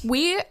there,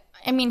 he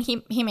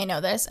may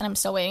know this, and I'm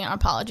still waiting on an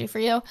apology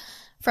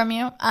from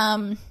you.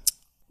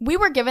 We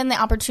were given the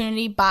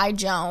opportunity by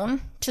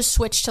Joan to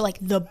switch to like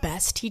the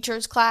best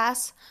teachers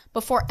class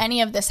before any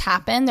of this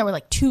happened. There were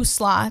like 2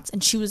 slots,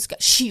 and she was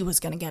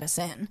going to get us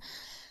in.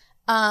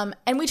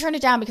 And we turned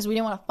it down because we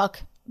didn't want to fuck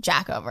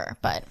Jack over,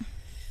 but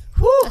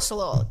just a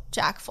little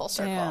Jack full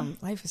circle. Damn,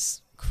 life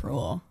is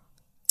cruel.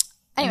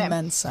 Anyway,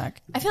 men suck.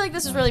 I feel like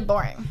this is really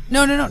boring.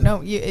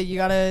 No. You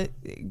gotta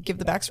give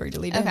the backstory to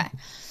lead in. Okay.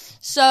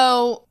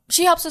 So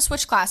she helps us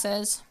switch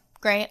classes.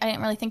 Great. I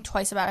didn't really think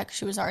twice about it because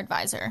she was our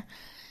advisor.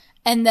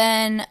 And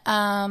then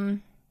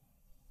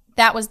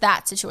that was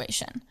that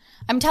situation.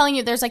 I'm telling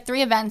you, there's like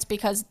 3 events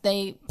because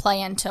they play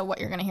into what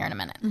you're going to hear in a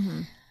minute.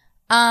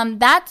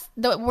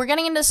 We're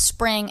getting into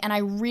spring, and I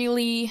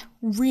really,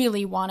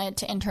 really wanted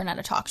to intern at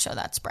a talk show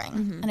that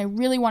spring. And I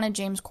really wanted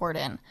James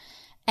Corden.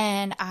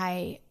 And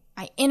my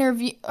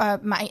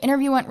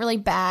interview went really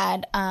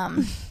bad,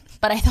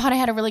 but I thought I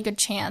had a really good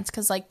chance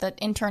because like the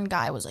intern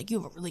guy was like,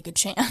 you have a really good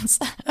chance.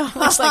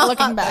 Just like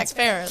looking back. That's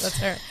fair.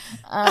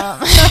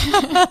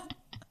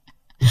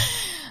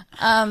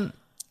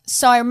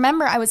 So I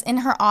remember I was in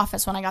her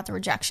office when I got the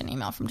rejection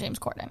email from James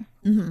Corden.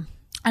 And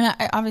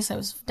I obviously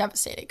was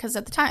devastated because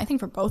at the time, I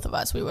think for both of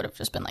us, we would have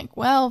just been like,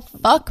 well,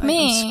 fuck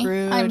me.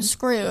 I'm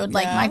screwed. Yeah.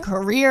 Like my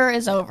career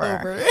is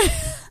over.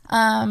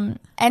 And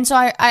so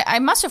I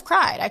must have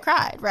cried. I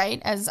cried, right?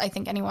 As I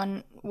think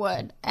anyone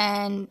would,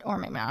 or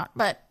maybe not,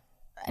 but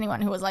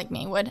anyone who was like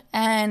me would.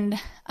 And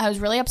I was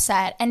really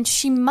upset. And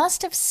she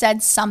must have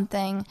said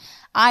something.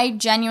 I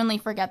genuinely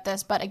forget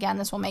this, but again,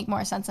 this will make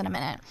more sense in a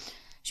minute.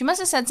 She must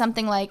have said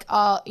something like,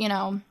 I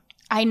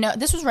know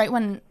this was right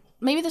when,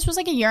 maybe this was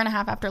like a year and a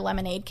half after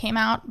Lemonade came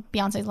out,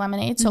 Beyonce's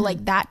Lemonade. So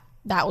like that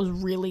was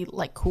really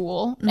like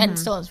cool, and it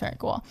still is very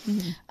cool.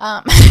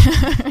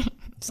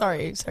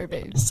 Sorry,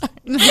 babes. Sorry,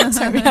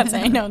 Beyonce.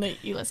 I know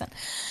that you listen.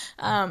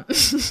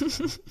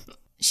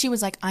 she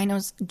was like, I know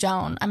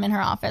Joan, I'm in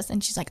her office,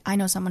 and she's like, I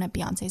know someone at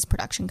Beyonce's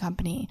production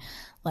company.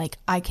 Like,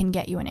 I can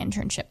get you an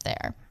internship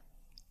there.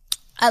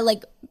 I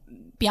like,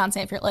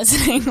 Beyonce, if you're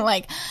listening,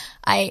 like,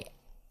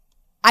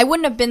 I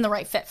wouldn't have been the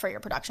right fit for your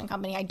production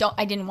company. I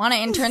didn't want to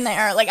intern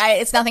there. Like,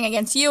 it's nothing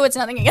against you. It's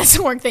nothing against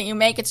the work that you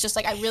make. It's just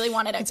like, I really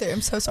wanted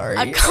I'm so sorry.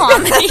 a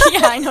comedy.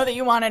 Yeah, I know that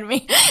you wanted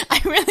me.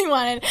 I really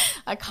wanted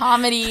a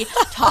comedy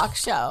talk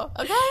show.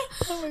 Okay.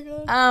 Oh my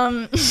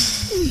God.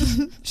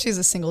 She's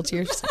a single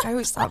tear. She's like, I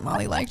always thought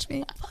Molly liked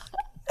me.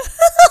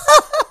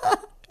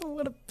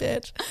 What a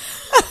bitch.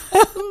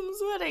 I'm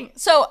sweating.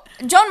 So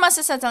Joan must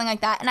have said something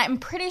like that, and I'm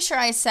pretty sure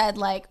I said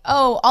like,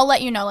 "Oh, I'll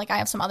let you know. Like, I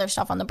have some other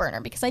stuff on the burner,"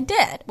 because I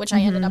did, which I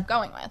ended up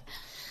going with.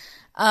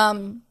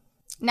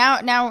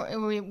 Now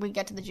we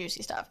get to the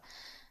juicy stuff.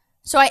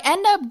 So I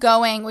end up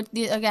going with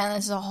again.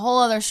 This is a whole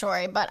other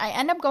story, but I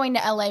end up going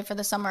to LA for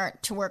the summer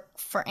to work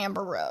for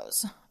Amber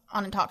Rose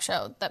on a talk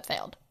show that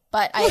failed.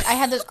 But I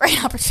had this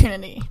great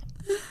opportunity,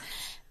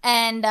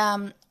 and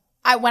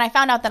when I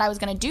found out that I was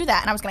going to do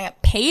that and I was going to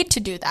get paid to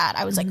do that,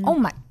 I was like, oh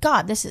my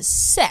God, this is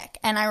sick.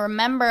 And I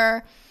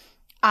remember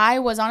I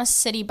was on a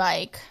city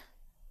bike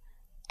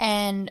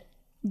and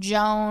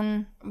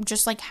Joan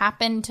just like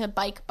happened to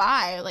bike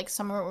by, like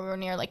somewhere we were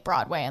near like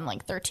Broadway and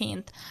like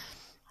 13th.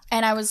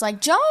 And I was like,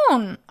 Joan,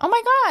 oh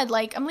my God,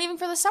 like I'm leaving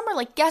for the summer.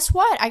 Like, guess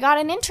what? I got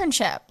an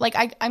internship. Like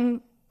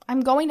I'm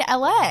going to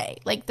LA.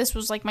 Like this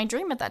was like my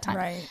dream at that time.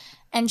 Right.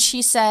 And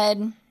she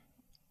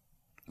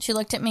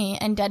looked at me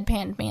and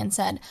deadpanned me and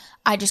said,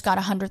 I just got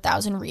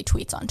 100,000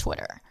 retweets on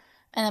Twitter,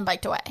 and then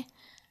biked away.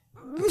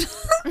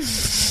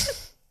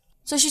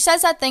 So she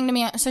says that thing to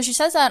me. So she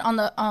says that on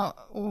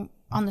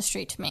the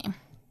street to me.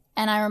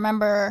 And I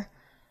remember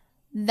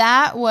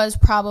that was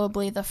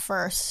probably the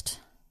first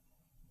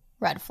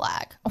red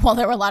flag. Well,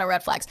 there were a lot of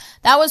red flags.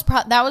 That was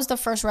the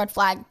first red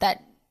flag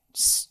that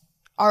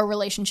our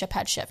relationship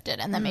had shifted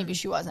and that maybe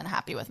she wasn't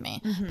happy with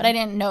me. But I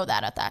didn't know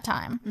that at that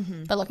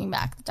time. But looking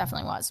back, it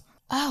definitely was.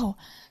 Oh,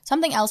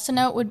 something else to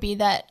note would be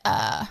that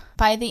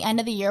by the end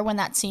of the year when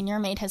that senior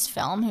made his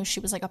film, who she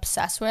was like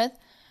obsessed with,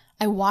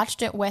 I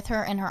watched it with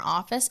her in her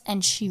office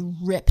and she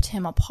ripped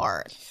him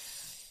apart.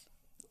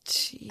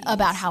 Jeez.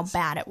 About how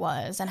bad it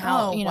was and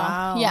how,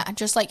 wow. Yeah,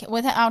 just like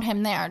without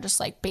him there, just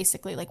like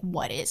basically like,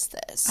 what is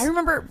this? I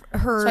remember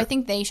her. So I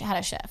think they had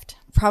a shift.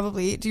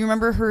 Probably. Do you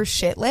remember her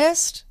shit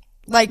list?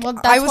 Like, Well,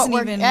 I wasn't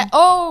even.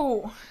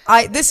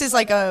 This is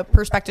like a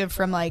perspective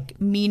from like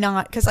me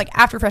not, because like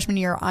after freshman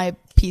year, I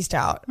pieced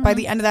out. By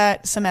the end of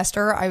that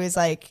semester, I was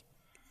like,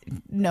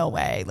 no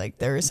way. Like,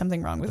 there is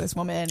something wrong with this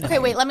woman. Okay,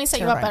 wait, let me set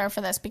you up better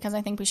for this because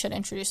I think we should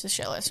introduce the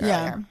shit list earlier.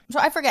 Yeah. So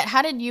I forget,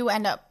 how did you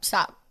end up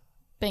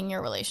stopping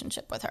your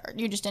relationship with her?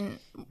 You just didn't.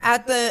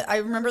 I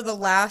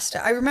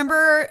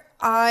remember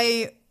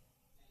I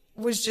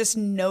was just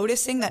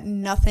noticing that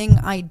nothing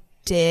I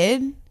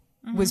did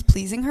was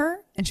pleasing her,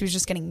 and she was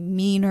just getting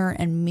meaner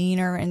and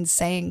meaner and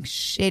saying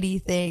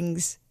shitty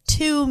things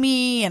to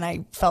me, and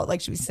I felt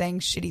like she was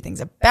saying shitty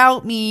things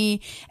about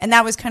me, and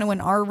that was kind of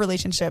when our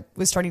relationship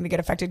was starting to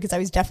get affected, because I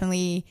was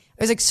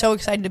like so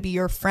excited to be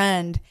your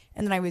friend,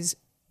 and then I was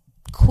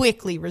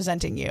quickly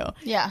resenting you.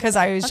 Yeah, because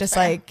I was just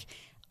fair. Like,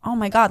 oh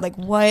my God, like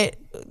what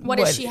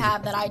does she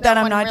have that I don't that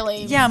I'm not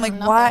really? Yeah, I'm like,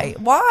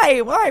 nothing.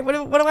 why what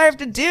do I have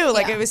to do?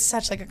 Like, Yeah. it was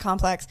such like a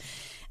complex.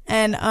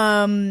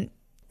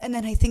 And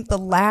then I think the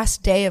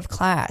last day of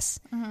class,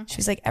 she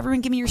was like,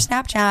 everyone give me your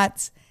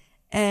Snapchats.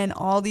 And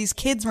all these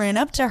kids ran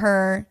up to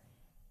her,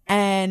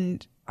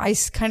 and I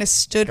kind of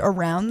stood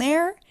around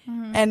there,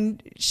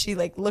 and she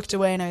like looked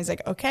away, and I was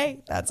like,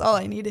 okay, that's all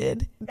I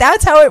needed.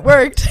 That's how it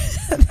worked.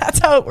 That's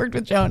how it worked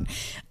with Joan.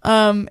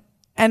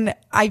 And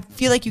I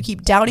feel like you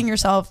keep doubting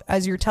yourself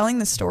as you're telling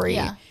the story,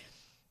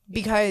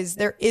 because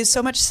there is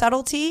so much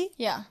subtlety.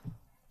 Yeah.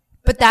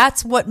 But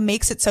that's what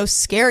makes it so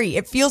scary.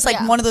 It feels like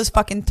Yeah. one of those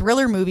fucking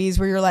thriller movies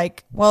where you're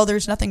like, well,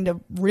 there's nothing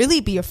to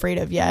really be afraid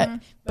of yet,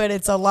 but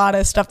it's a lot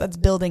of stuff that's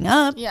building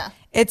up. Yeah.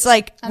 It's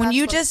like And when that's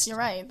you what- just, you're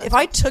right. That's if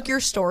I took your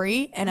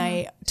story and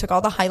I took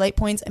all the highlight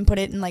points and put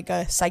it in like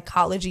a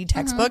psychology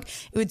textbook,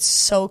 it would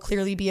so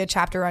clearly be a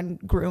chapter on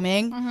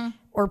grooming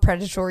or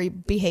predatory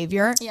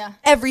behavior. Yeah.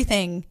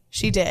 Everything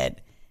she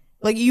did.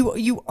 Like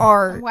you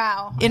are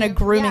Wow. in a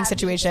grooming Yeah,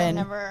 situation.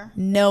 I never-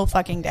 No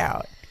fucking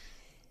doubt.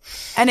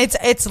 And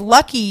it's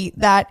lucky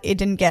that it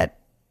didn't get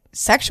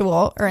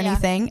sexual or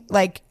anything.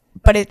 Like,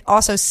 but it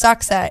also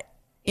sucks that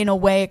in a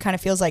way it kind of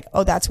feels like,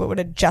 oh, that's what would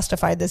have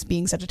justified this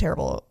being such a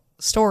terrible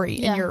story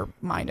in your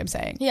mind. I'm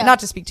saying, not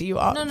to speak to you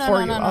also,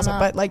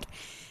 but like,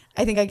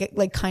 I think I get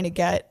like kind of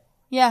get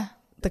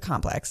the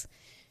complex,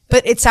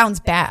 but it sounds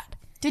bad.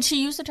 Did she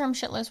use the term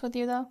shitless with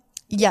you though?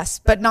 Yes,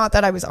 but not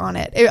that I was on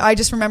it. I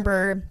just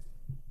remember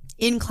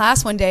in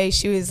class one day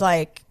she was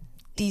like,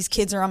 these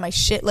kids are on my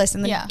shit list,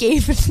 and then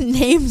gave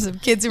names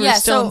of kids who were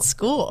still in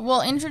school.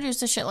 We'll introduce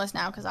the shit list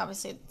now because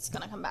obviously it's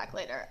going to come back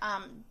later.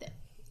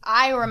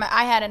 I remember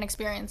I had an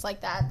experience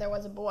like that. There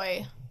was a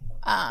boy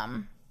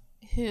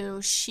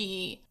who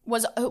she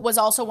was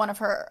also one of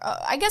her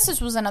I guess this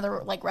was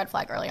another like red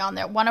flag early on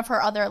there. One of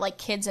her other like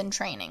kids in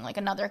training, like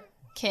another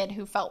kid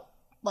who felt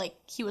like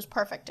he was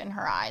perfect in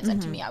her eyes.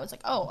 And to me, I was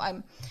like,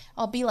 oh,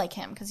 I'll be like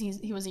him because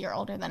he was a year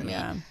older than me.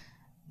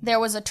 There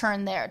was a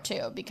turn there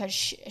too because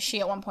she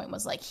at one point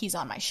was like, he's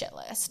on my shit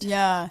list.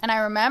 Yeah. And I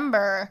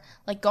remember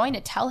like going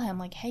to tell him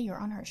like, hey, you're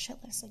on her shit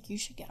list. Like you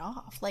should get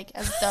off. Like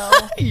as though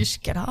you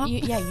should get off.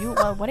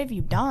 Well, what have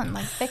you done?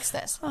 Like fix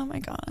this. Oh my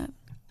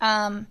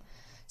God.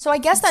 So I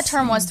guess that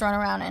term was thrown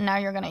around and now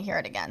you're going to hear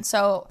it again.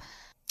 So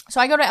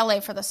I go to LA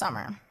for the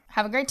summer,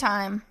 have a great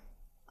time.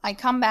 I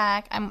come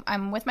back.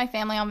 I'm with my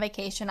family on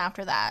vacation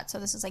after that. So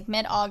this is like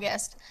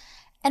mid-August.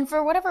 And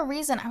for whatever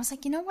reason, I was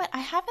like, you know what? I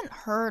haven't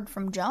heard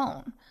from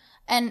Joan.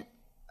 And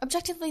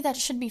objectively, that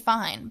should be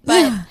fine.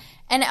 But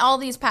and all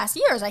these past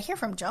years, I hear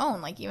from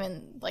Joan, like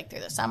even like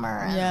through the summer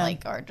and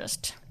like, or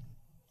just,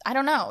 I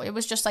don't know. It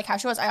was just like how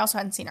she was. I also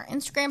hadn't seen her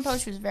Instagram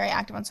post. She was very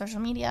active on social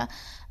media.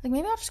 Like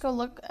maybe I'll just go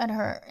look at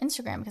her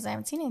Instagram because I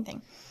haven't seen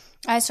anything.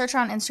 I search her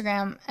on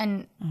Instagram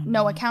and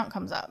no account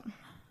comes up.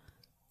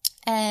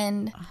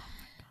 And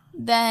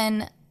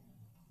then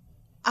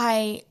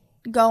I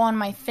go on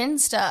my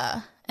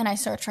Finsta and I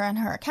search her and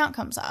her account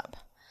comes up.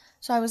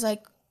 So I was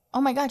like,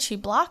 oh my God, she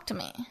blocked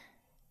me.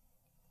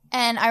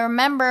 And I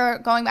remember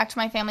going back to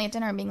my family at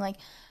dinner and being like,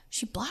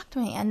 she blocked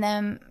me. And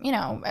then, you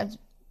know,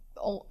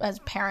 as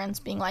parents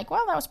being like,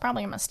 well, that was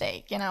probably a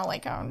mistake, you know,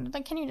 like,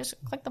 can you just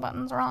click the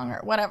buttons wrong or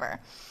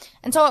whatever.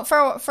 And so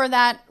for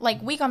that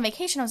like week on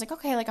vacation, I was like,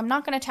 okay, like I'm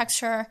not going to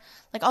text her.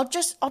 Like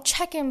I'll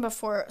check in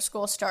before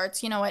school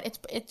starts. You know what?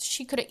 It's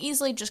she could have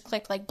easily just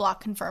clicked like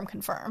block,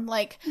 confirm.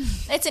 Like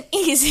it's an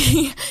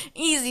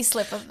easy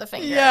slip of the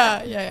finger.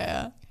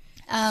 Yeah.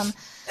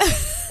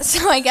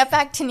 So I get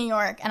back to New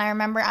York and I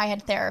remember I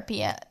had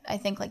therapy at, I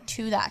think like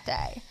 2 that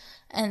day.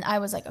 And I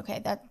was like, okay,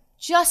 that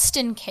just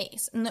in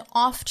case, in the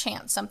off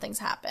chance something's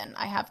happened,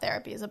 I have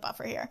therapy as a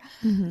buffer here.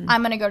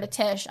 I'm going to go to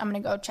Tish. I'm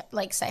going to go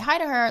like say hi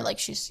to her, like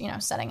she's, you know,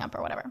 setting up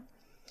or whatever.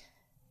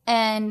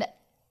 And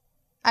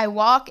I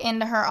walk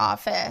into her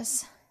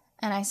office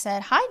and I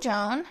said, hi,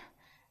 Joan.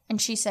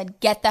 And she said,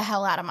 get the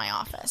hell out of my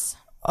office.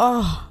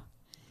 Oh,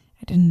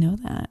 I didn't know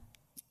that.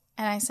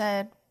 And I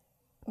said,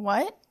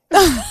 what?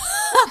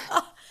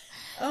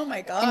 Oh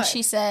my God. And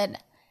she said,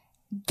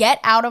 get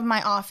out of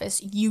my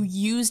office. You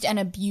used and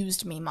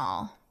abused me,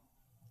 Mal.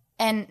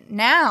 And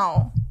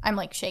now I'm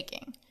like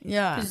shaking.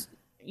 Yeah. Because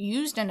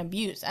used and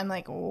abused. I'm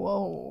like,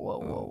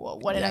 whoa.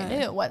 What did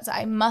I do?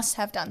 I must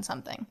have done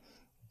something.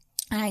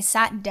 And I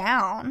sat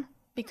down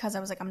because I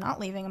was like, I'm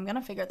not leaving. I'm going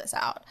to figure this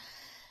out.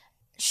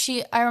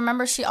 I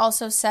remember she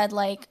also said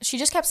like, she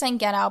just kept saying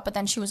get out. But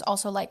then she was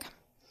also like,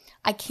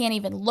 I can't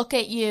even look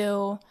at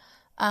you.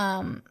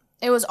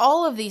 It was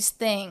all of these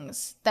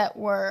things that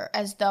were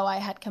as though I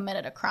had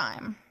committed a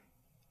crime.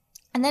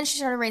 And then she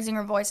started raising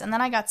her voice, and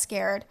then I got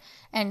scared.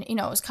 And, you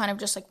know, it was kind of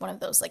just like one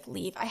of those, like,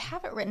 leave. I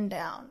have it written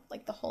down,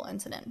 like, the whole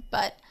incident,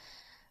 but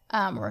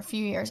we're a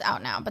few years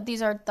out now. But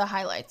these are the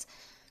highlights.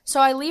 So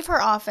I leave her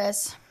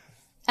office,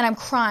 and I'm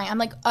crying. I'm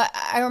like,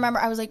 I remember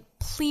I was like,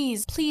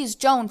 please,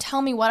 Joan,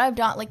 tell me what I've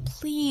done. Like,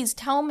 please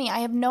tell me. I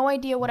have no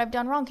idea what I've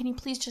done wrong. Can you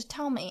please just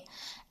tell me?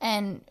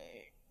 And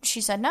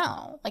she said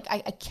no. Like,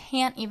 I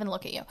can't even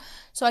look at you.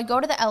 So I go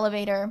to the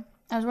elevator.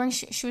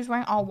 She was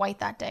wearing all white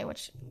that day,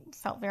 which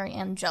felt very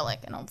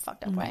angelic in a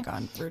fucked up way.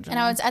 God, and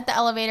I was at the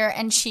elevator,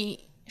 and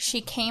she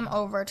came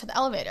over to the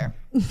elevator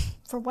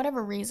for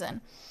whatever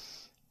reason.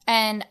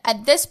 And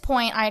at this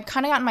point, I had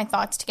kind of gotten my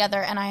thoughts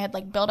together, and I had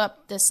like built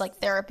up this like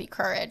therapy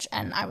courage,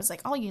 and I was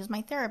like, I'll use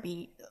my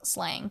therapy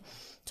slang.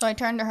 So I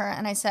turned to her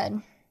and I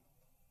said,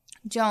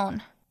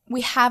 Joan,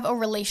 we have a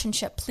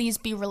relationship. Please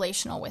be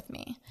relational with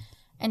me.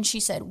 And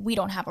she said, we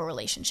don't have a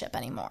relationship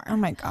anymore. Oh,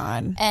 my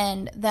God.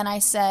 And then I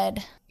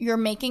said, you're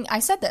making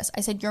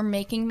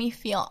me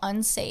feel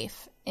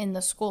unsafe in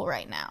the school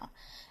right now.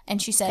 And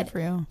she said,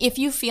 if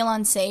you feel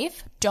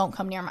unsafe, don't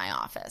come near my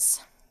office.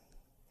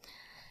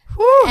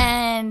 Whew.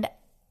 And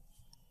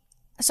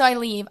so I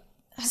leave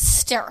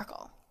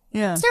hysterical.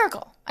 Yeah.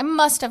 Hysterical. I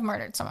must have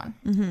murdered someone.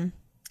 Mm-hmm.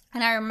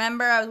 And I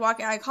remember I was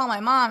walking, I called my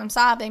mom, I'm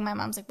sobbing. My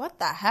mom's like, what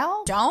the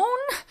hell? Joan?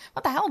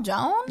 What the hell,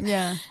 Joan?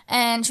 Yeah.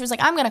 And she was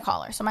like, I'm going to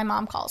call her. So my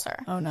mom calls her.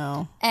 Oh,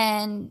 no.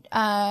 And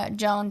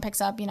Joan picks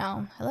up, you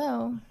know,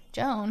 hello,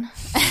 Joan.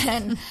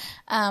 And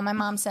my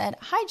mom said,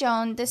 hi,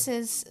 Joan, this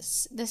is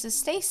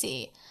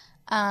Stacy.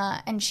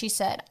 And she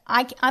said,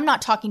 I'm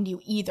not talking to you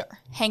either.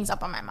 Hangs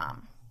up on my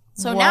mom.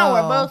 So now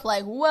we're both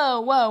like,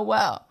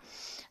 whoa.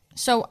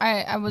 So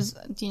I was,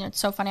 you know, it's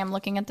so funny. I'm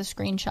looking at the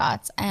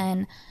screenshots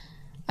and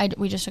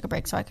we just took a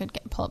break so I could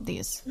pull up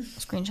these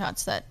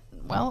screenshots that,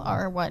 well,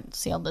 are what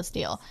sealed this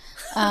deal.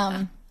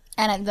 And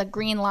the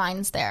green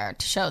lines there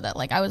to show that,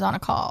 like, I was on a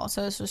call.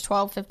 So this was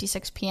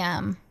 12:56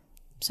 p.m.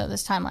 So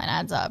this timeline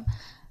adds up.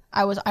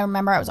 I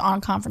remember I was on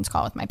a conference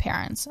call with my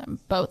parents, and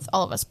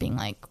all of us being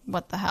like,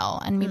 what the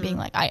hell? And me being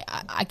like,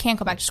 I can't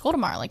go back to school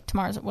tomorrow. Like,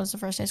 tomorrow was the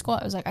first day of school.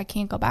 I was like, I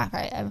can't go back.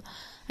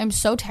 I'm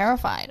so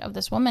terrified of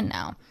this woman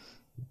now.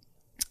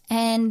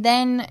 And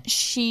then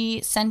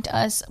she sent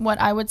us what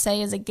I would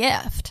say is a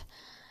gift.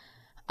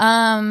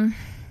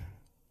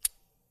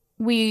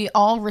 we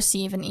all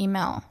receive an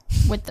email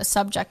with the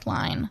subject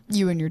line.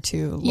 You and your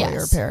 2 lawyer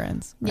Yes.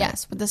 parents. Right?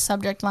 Yes, with the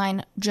subject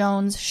line,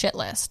 Jones shit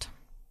list.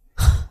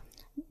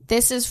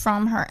 This is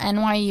from her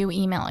NYU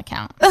email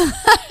account.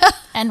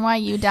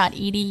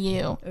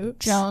 nyu.edu.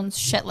 Oops. Jones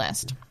shit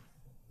list.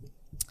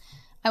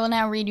 I will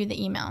now read you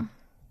the email.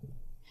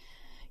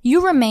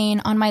 You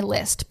remain on my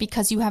list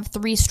because you have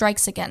 3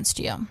 strikes against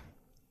you.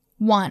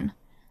 1.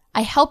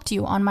 I helped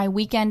you on my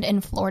weekend in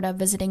Florida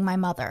visiting my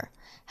mother.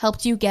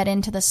 Helped you get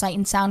into the sight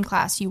and sound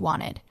class you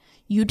wanted.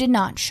 You did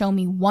not show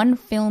me one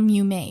film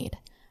you made.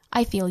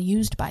 I feel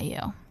used by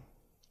you.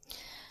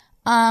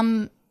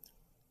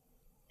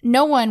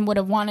 No one would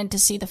have wanted to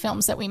see the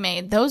films that we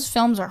made. Those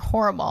films are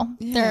horrible.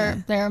 Yeah.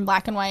 They're in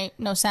black and white,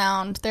 no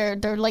sound. They're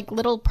like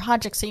little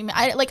projects that you made.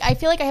 I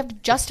feel like I have to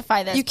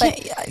justify this. You but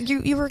can't.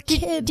 You were a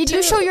kid. Did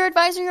you show your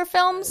advisor your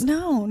films?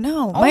 No.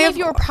 Only if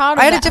you were proud of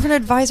I had them. a different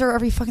advisor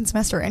every fucking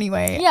semester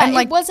anyway. Yeah, and,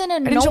 like, it wasn't a I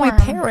didn't show my norm.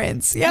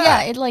 parents.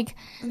 Yeah. It like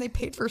And they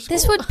paid for school.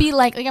 this would be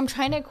like I'm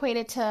trying to equate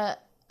it to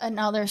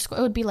another school.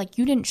 It would be like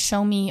you didn't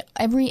show me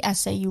every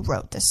essay you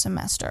wrote this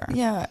semester.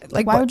 Yeah.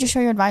 Like, Why would you show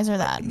your advisor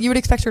that? You would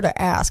expect her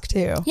to ask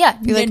too. Yeah,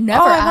 Be like, you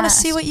never I want to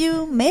asked. see what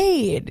you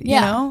made.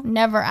 Yeah, You know.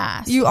 never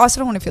asked. You also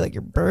don't want to feel like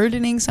you're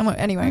burdening someone.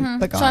 Anyway,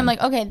 but go So on. I'm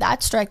like, okay,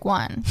 that's strike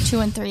 1. 2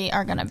 and 3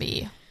 are gonna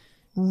be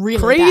really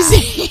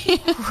Crazy.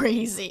 bad.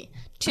 Crazy.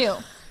 2.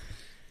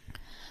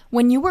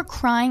 When you were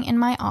crying in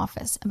my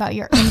office about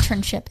your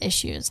internship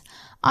issues,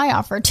 I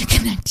offered to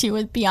connect you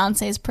with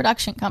Beyonce's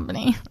production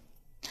company.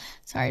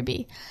 Sorry,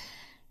 B.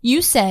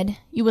 You said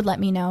you would let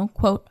me know,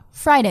 quote,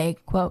 Friday,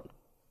 quote.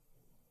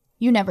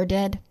 You never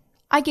did.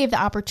 I gave the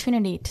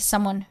opportunity to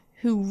someone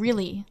who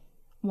really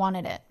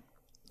wanted it.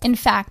 In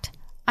fact,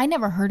 I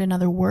never heard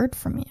another word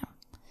from you.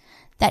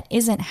 That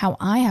isn't how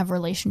I have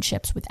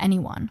relationships with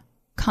anyone.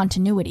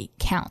 Continuity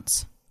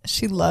counts.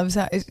 She loves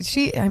that.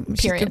 She's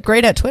Period.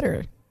 great at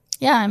Twitter.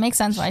 Yeah, it makes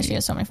sense why she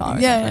has so many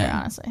followers Yeah, on Twitter, yeah.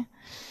 honestly.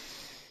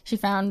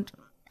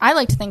 I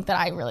like to think that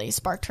I really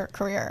sparked her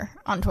career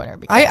on Twitter.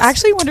 Because I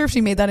actually wonder if she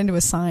made that into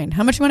a sign.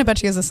 How much you want to bet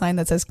she has a sign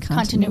that says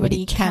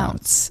continuity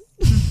counts?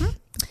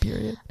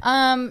 Period.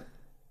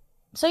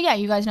 So yeah,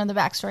 you guys know the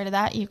backstory to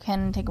that. You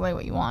can take away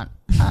what you want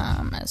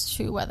as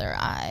to whether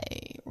I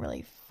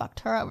really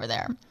fucked her over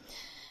there.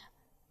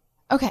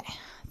 Okay,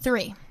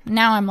 3.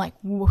 Now I'm like,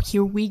 whoa,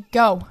 here we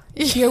go.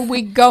 Here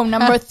we go.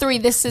 Number 3.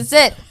 This is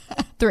it.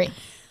 3.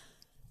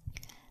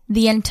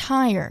 The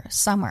entire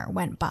summer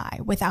went by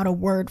without a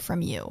word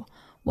from you,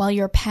 while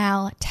your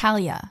pal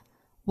Talia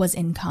was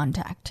in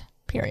contact.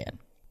 Period.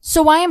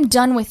 So I am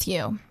done with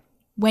you.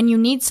 When you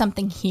need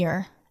something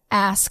here,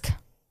 ask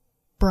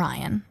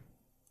Brian.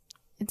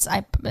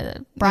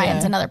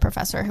 Brian's Yeah. another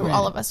professor who Right.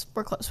 all of us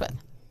were close with.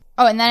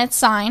 Oh, and then it's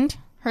signed,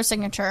 her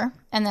signature,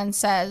 and then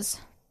says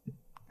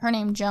her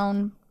name,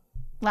 Joan,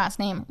 last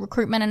name,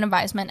 recruitment and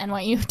advisement,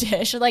 NYU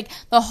Tisch, like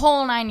the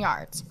whole 9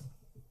 yards.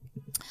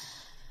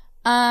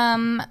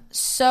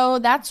 So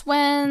that's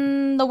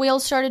when the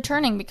wheels started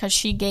turning because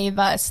she gave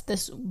us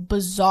this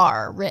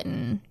bizarre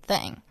written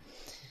thing.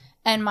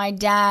 And my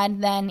dad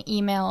then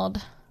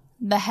emailed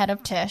the head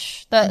of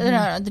Tisch,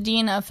 the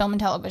dean of film and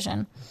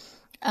television,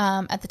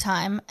 at the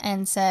time,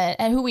 and said,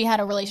 and who we had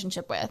a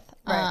relationship with,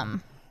 Right.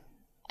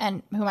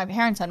 and who my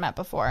parents had met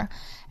before,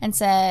 and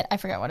said, I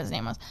forget what his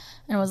name was,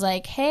 and was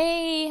like,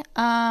 hey,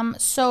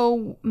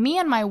 so me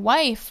and my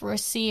wife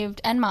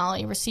and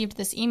Molly received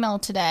this email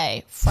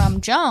today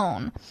from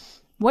Joan.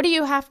 What do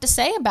you have to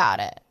say about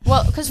it?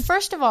 Well, because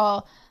first of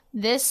all,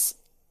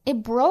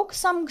 it broke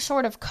some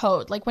sort of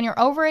code. Like when you're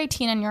over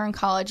 18 and you're in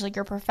college, like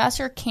your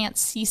professor can't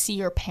CC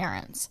your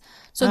parents.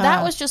 So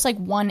that was just like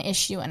one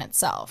issue in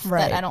itself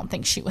Right. that I don't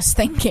think she was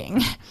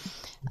thinking.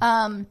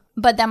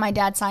 But then my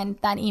dad signed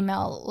that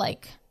email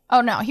like,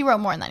 oh no, he wrote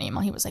more in that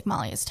email. He was like,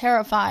 Molly is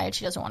terrified.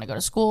 She doesn't want to go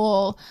to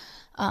school.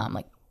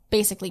 Like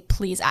basically,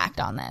 please act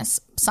on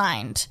this.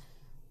 Signed,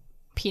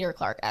 Peter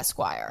Clark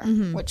Esquire,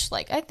 which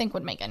like I think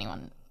would make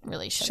anyone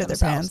really shit Shit their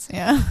themselves.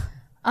 pants.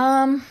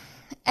 Yeah.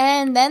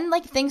 And then,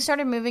 like, things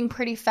started moving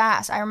pretty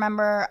fast. I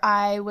remember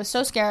I was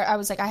so scared. I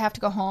was like, I have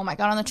to go home. I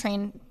got on the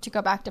train to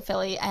go back to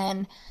Philly,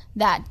 and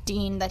that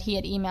dean that he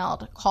had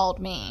emailed called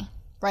me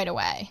right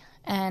away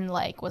and,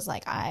 like, was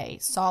like, I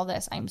saw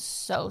this. I'm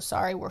so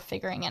sorry. We're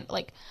figuring it.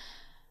 Like,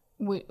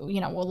 we'll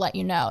let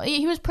you know.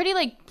 He was pretty,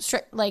 like,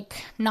 strict,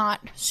 like,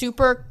 not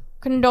super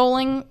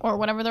condoling or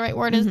whatever the right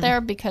word is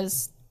there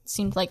because it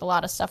seemed like a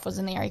lot of stuff was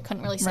in the air. He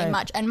couldn't really say Right.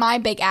 much. And my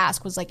big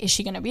ask was, like, is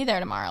she going to be there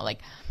tomorrow? Like,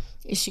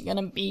 is she going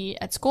to be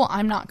at school?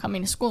 I'm not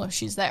coming to school if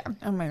she's there.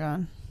 Oh my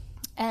god.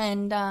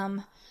 And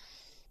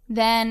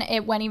then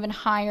it went even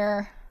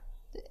higher.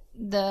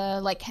 The,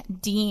 like,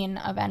 dean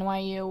of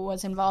NYU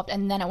was involved.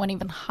 And then it went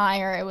even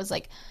higher. It was,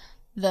 like,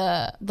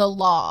 the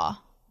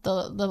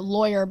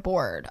lawyer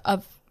board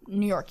of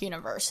New York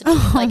University.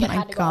 Like, it my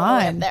had to go all the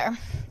way up God. there.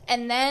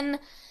 And then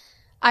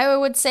I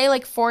would say,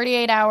 like,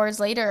 48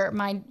 hours later,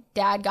 my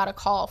dad got a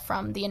call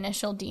from the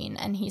initial dean.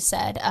 And he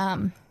said,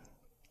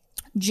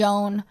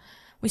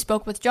 we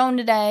spoke with Joan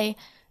today.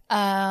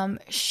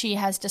 She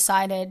has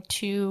decided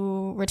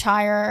to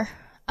retire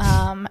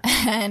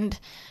and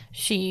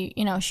she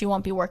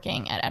won't be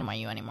working at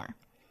NYU anymore.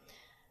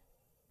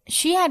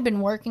 She had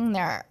been working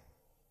there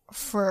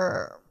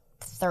for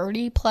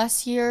 30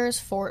 plus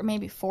years,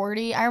 maybe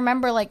 40. I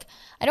remember, like,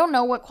 I don't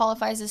know what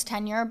qualifies as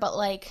tenure, but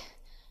like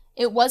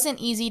it wasn't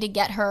easy to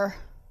get her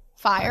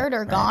fired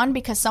or gone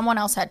because someone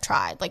else had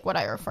tried, like what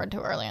I referred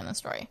to earlier in the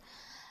story.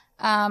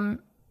 And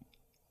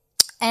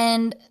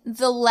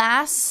the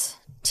last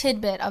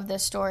tidbit of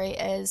this story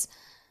is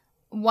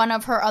one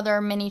of her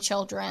other mini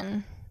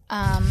children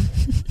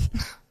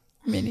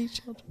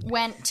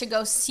went to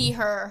go see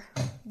her,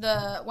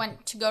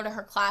 went to go to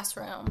her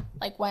classroom,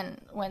 like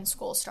when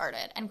school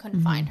started, and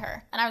couldn't find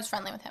her. And I was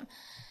friendly with him.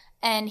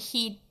 And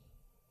he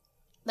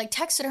like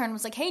texted her and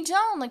was like, "Hey,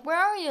 Joan, like, where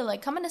are you?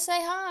 Like, coming to say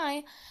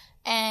hi."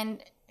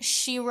 And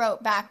she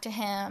wrote back to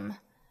him,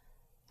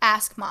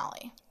 "Ask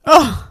Molly."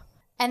 Oh.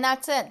 And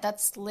that's it.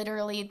 That's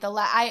literally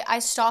I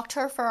stalked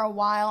her for a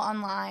while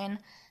online,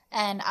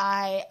 and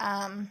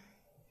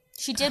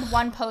she did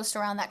one post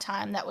around that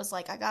time that was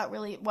like,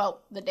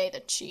 the day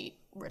that she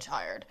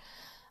retired,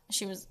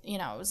 she was, it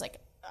was like,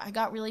 "I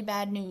got really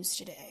bad news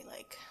today,"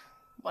 like,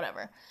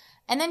 whatever.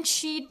 And then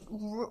she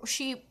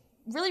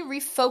really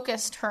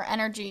refocused her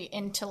energy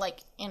into, like,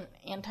 an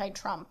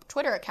anti-Trump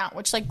Twitter account,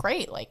 which, like,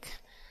 great, like,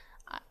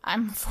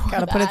 I'm for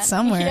Gotta that. put it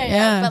somewhere.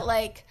 Yeah. But,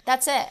 like,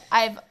 that's it.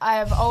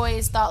 I've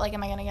always thought, like,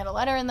 am I going to get a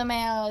letter in the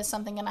mail? Is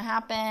something going to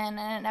happen?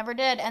 And it never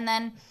did. And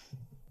then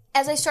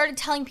as I started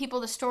telling people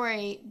the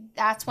story,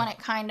 that's when it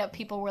kind of,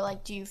 people were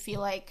like, "Do you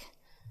feel like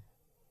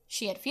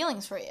she had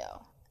feelings for you?"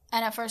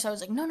 And at first I was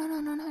like, no.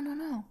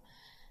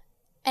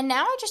 And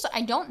now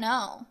I don't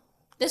know.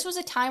 This was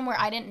a time where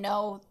I didn't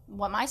know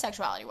what my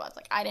sexuality was.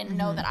 Like, I didn't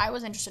know that I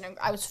was interested in,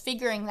 I was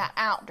figuring that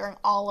out during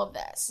all of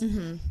this.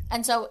 Mm-hmm.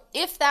 And so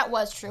if that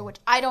was true, which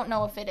I don't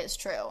know if it is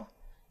true,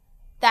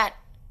 that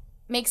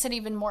makes it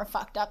even more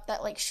fucked up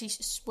that, like, she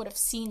would have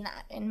seen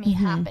that in me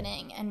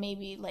happening and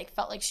maybe, like,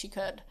 felt like she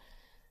could.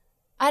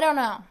 I don't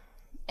know.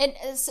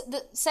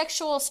 The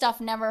sexual stuff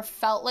never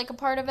felt like a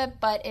part of it,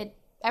 but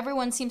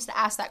everyone seems to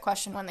ask that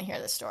question when they hear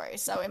the story,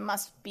 so it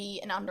must be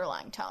an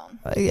underlying tone.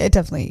 It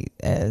definitely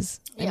is.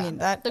 Yeah. I mean,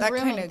 that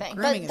grooming kind of thing.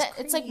 grooming But is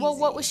crazy. it's like, well,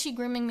 what was she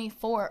grooming me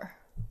for?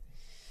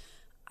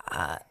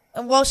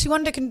 Well, she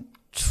wanted to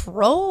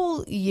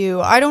control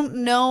you. I don't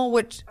know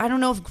if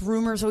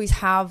groomers always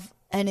have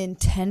an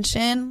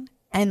intention,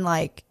 and,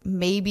 like,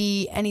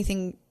 maybe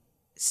anything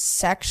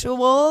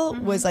sexual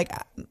was, like,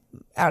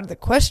 out of the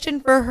question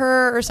for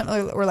her or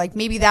something, or like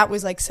maybe that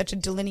was, like, such a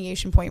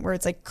delineation point where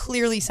it's like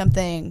clearly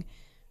something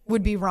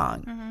would be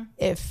wrong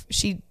if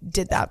she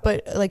did that,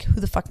 but, like, who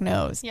the fuck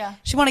knows? Yeah.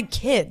 She wanted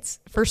kids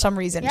for some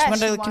reason. Yeah, she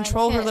wanted to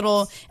control her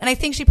little, and I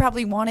think she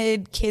probably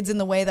wanted kids in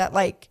the way that,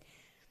 like,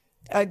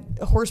 a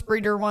horse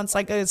breeder wants,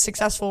 like, a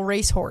successful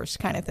racehorse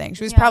kind of thing.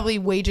 She was probably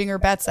waging her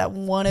bets that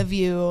one of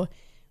you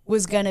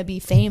was gonna be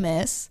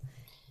famous.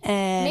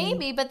 And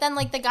maybe, but then,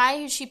 like, the guy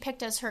who she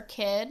picked as her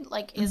kid,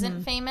 like,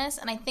 isn't famous,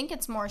 and I think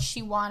it's more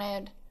she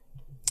wanted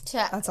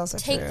to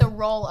take the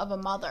role of a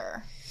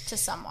mother to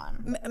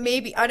someone.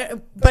 Maybe, I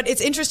don't. But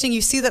it's interesting.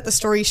 You see that the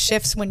story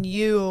shifts when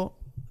you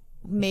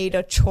made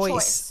a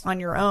choice on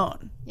your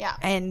own,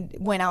 and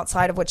went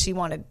outside of what she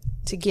wanted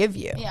to give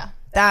you. Yeah,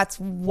 that's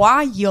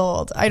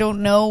wild. I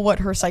don't know what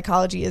her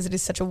psychology is. It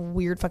is such a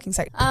weird fucking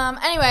psych.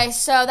 Anyway,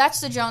 so that's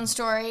the Joan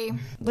story.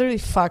 Literally,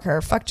 fuck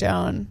her. Fuck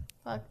Joan.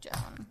 Fuck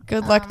Joan.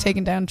 Good luck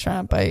taking down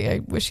Trump.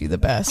 I wish you the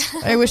best.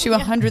 I wish you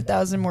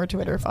 100,000 more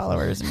Twitter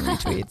followers and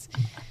retweets.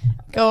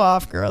 Go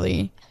off,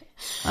 girly.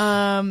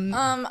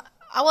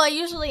 Well, I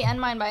usually end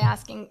mine by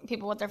asking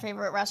people what their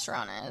favorite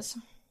restaurant is.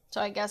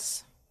 So I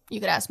guess you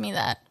could ask me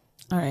that.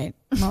 All right,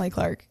 Molly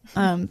Clark.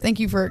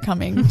 Thank you for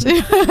coming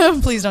to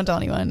Please Don't Tell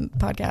Anyone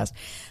podcast.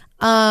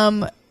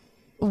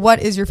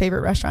 What is your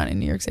favorite restaurant in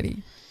New York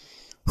City?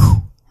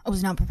 I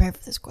was not prepared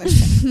for this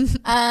question.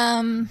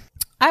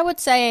 I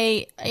would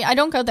say I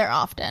don't go there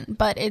often,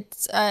 but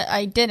it's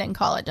I did in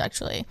college,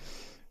 actually.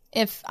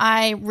 If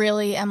I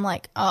really am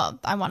like, oh,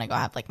 I want to go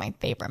have, like, my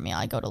favorite meal,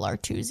 I go to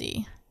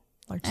L'Artusi.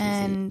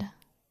 And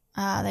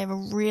they have a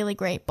really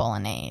great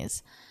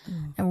bolognese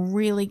and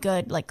really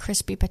good, like,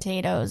 crispy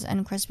potatoes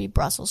and crispy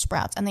Brussels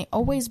sprouts. And they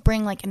always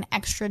bring, like, an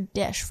extra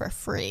dish for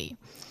free.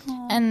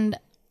 Aww. And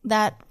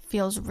that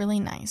feels really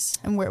nice.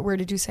 And where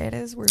did you say it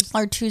is? Where's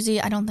L'Artusi?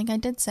 I don't think I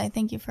did say.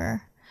 Thank you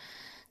for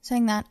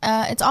saying that.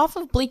 It's off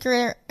of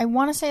Bleecker. I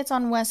want to say it's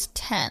on West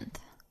 10th.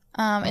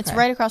 It's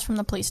right across from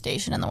the police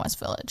station in the West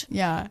Village.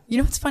 Yeah. You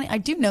know what's funny? I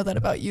do know that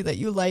about you, that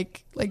you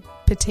like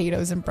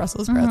potatoes and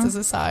Brussels sprouts as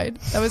a side.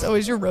 That was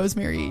always your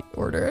Rosemary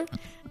order.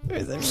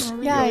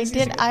 I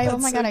did. Oh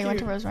my God, I went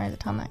to Rosemary at the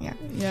time that year.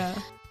 Yeah.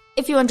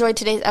 If you enjoyed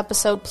today's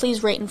episode,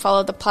 please rate and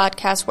follow the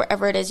podcast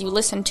wherever it is you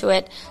listen to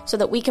it so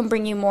that we can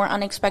bring you more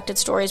unexpected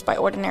stories by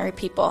ordinary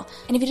people.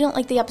 And if you didn't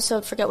like the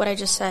episode, forget what I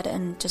just said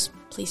and just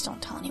please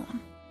don't tell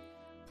anyone.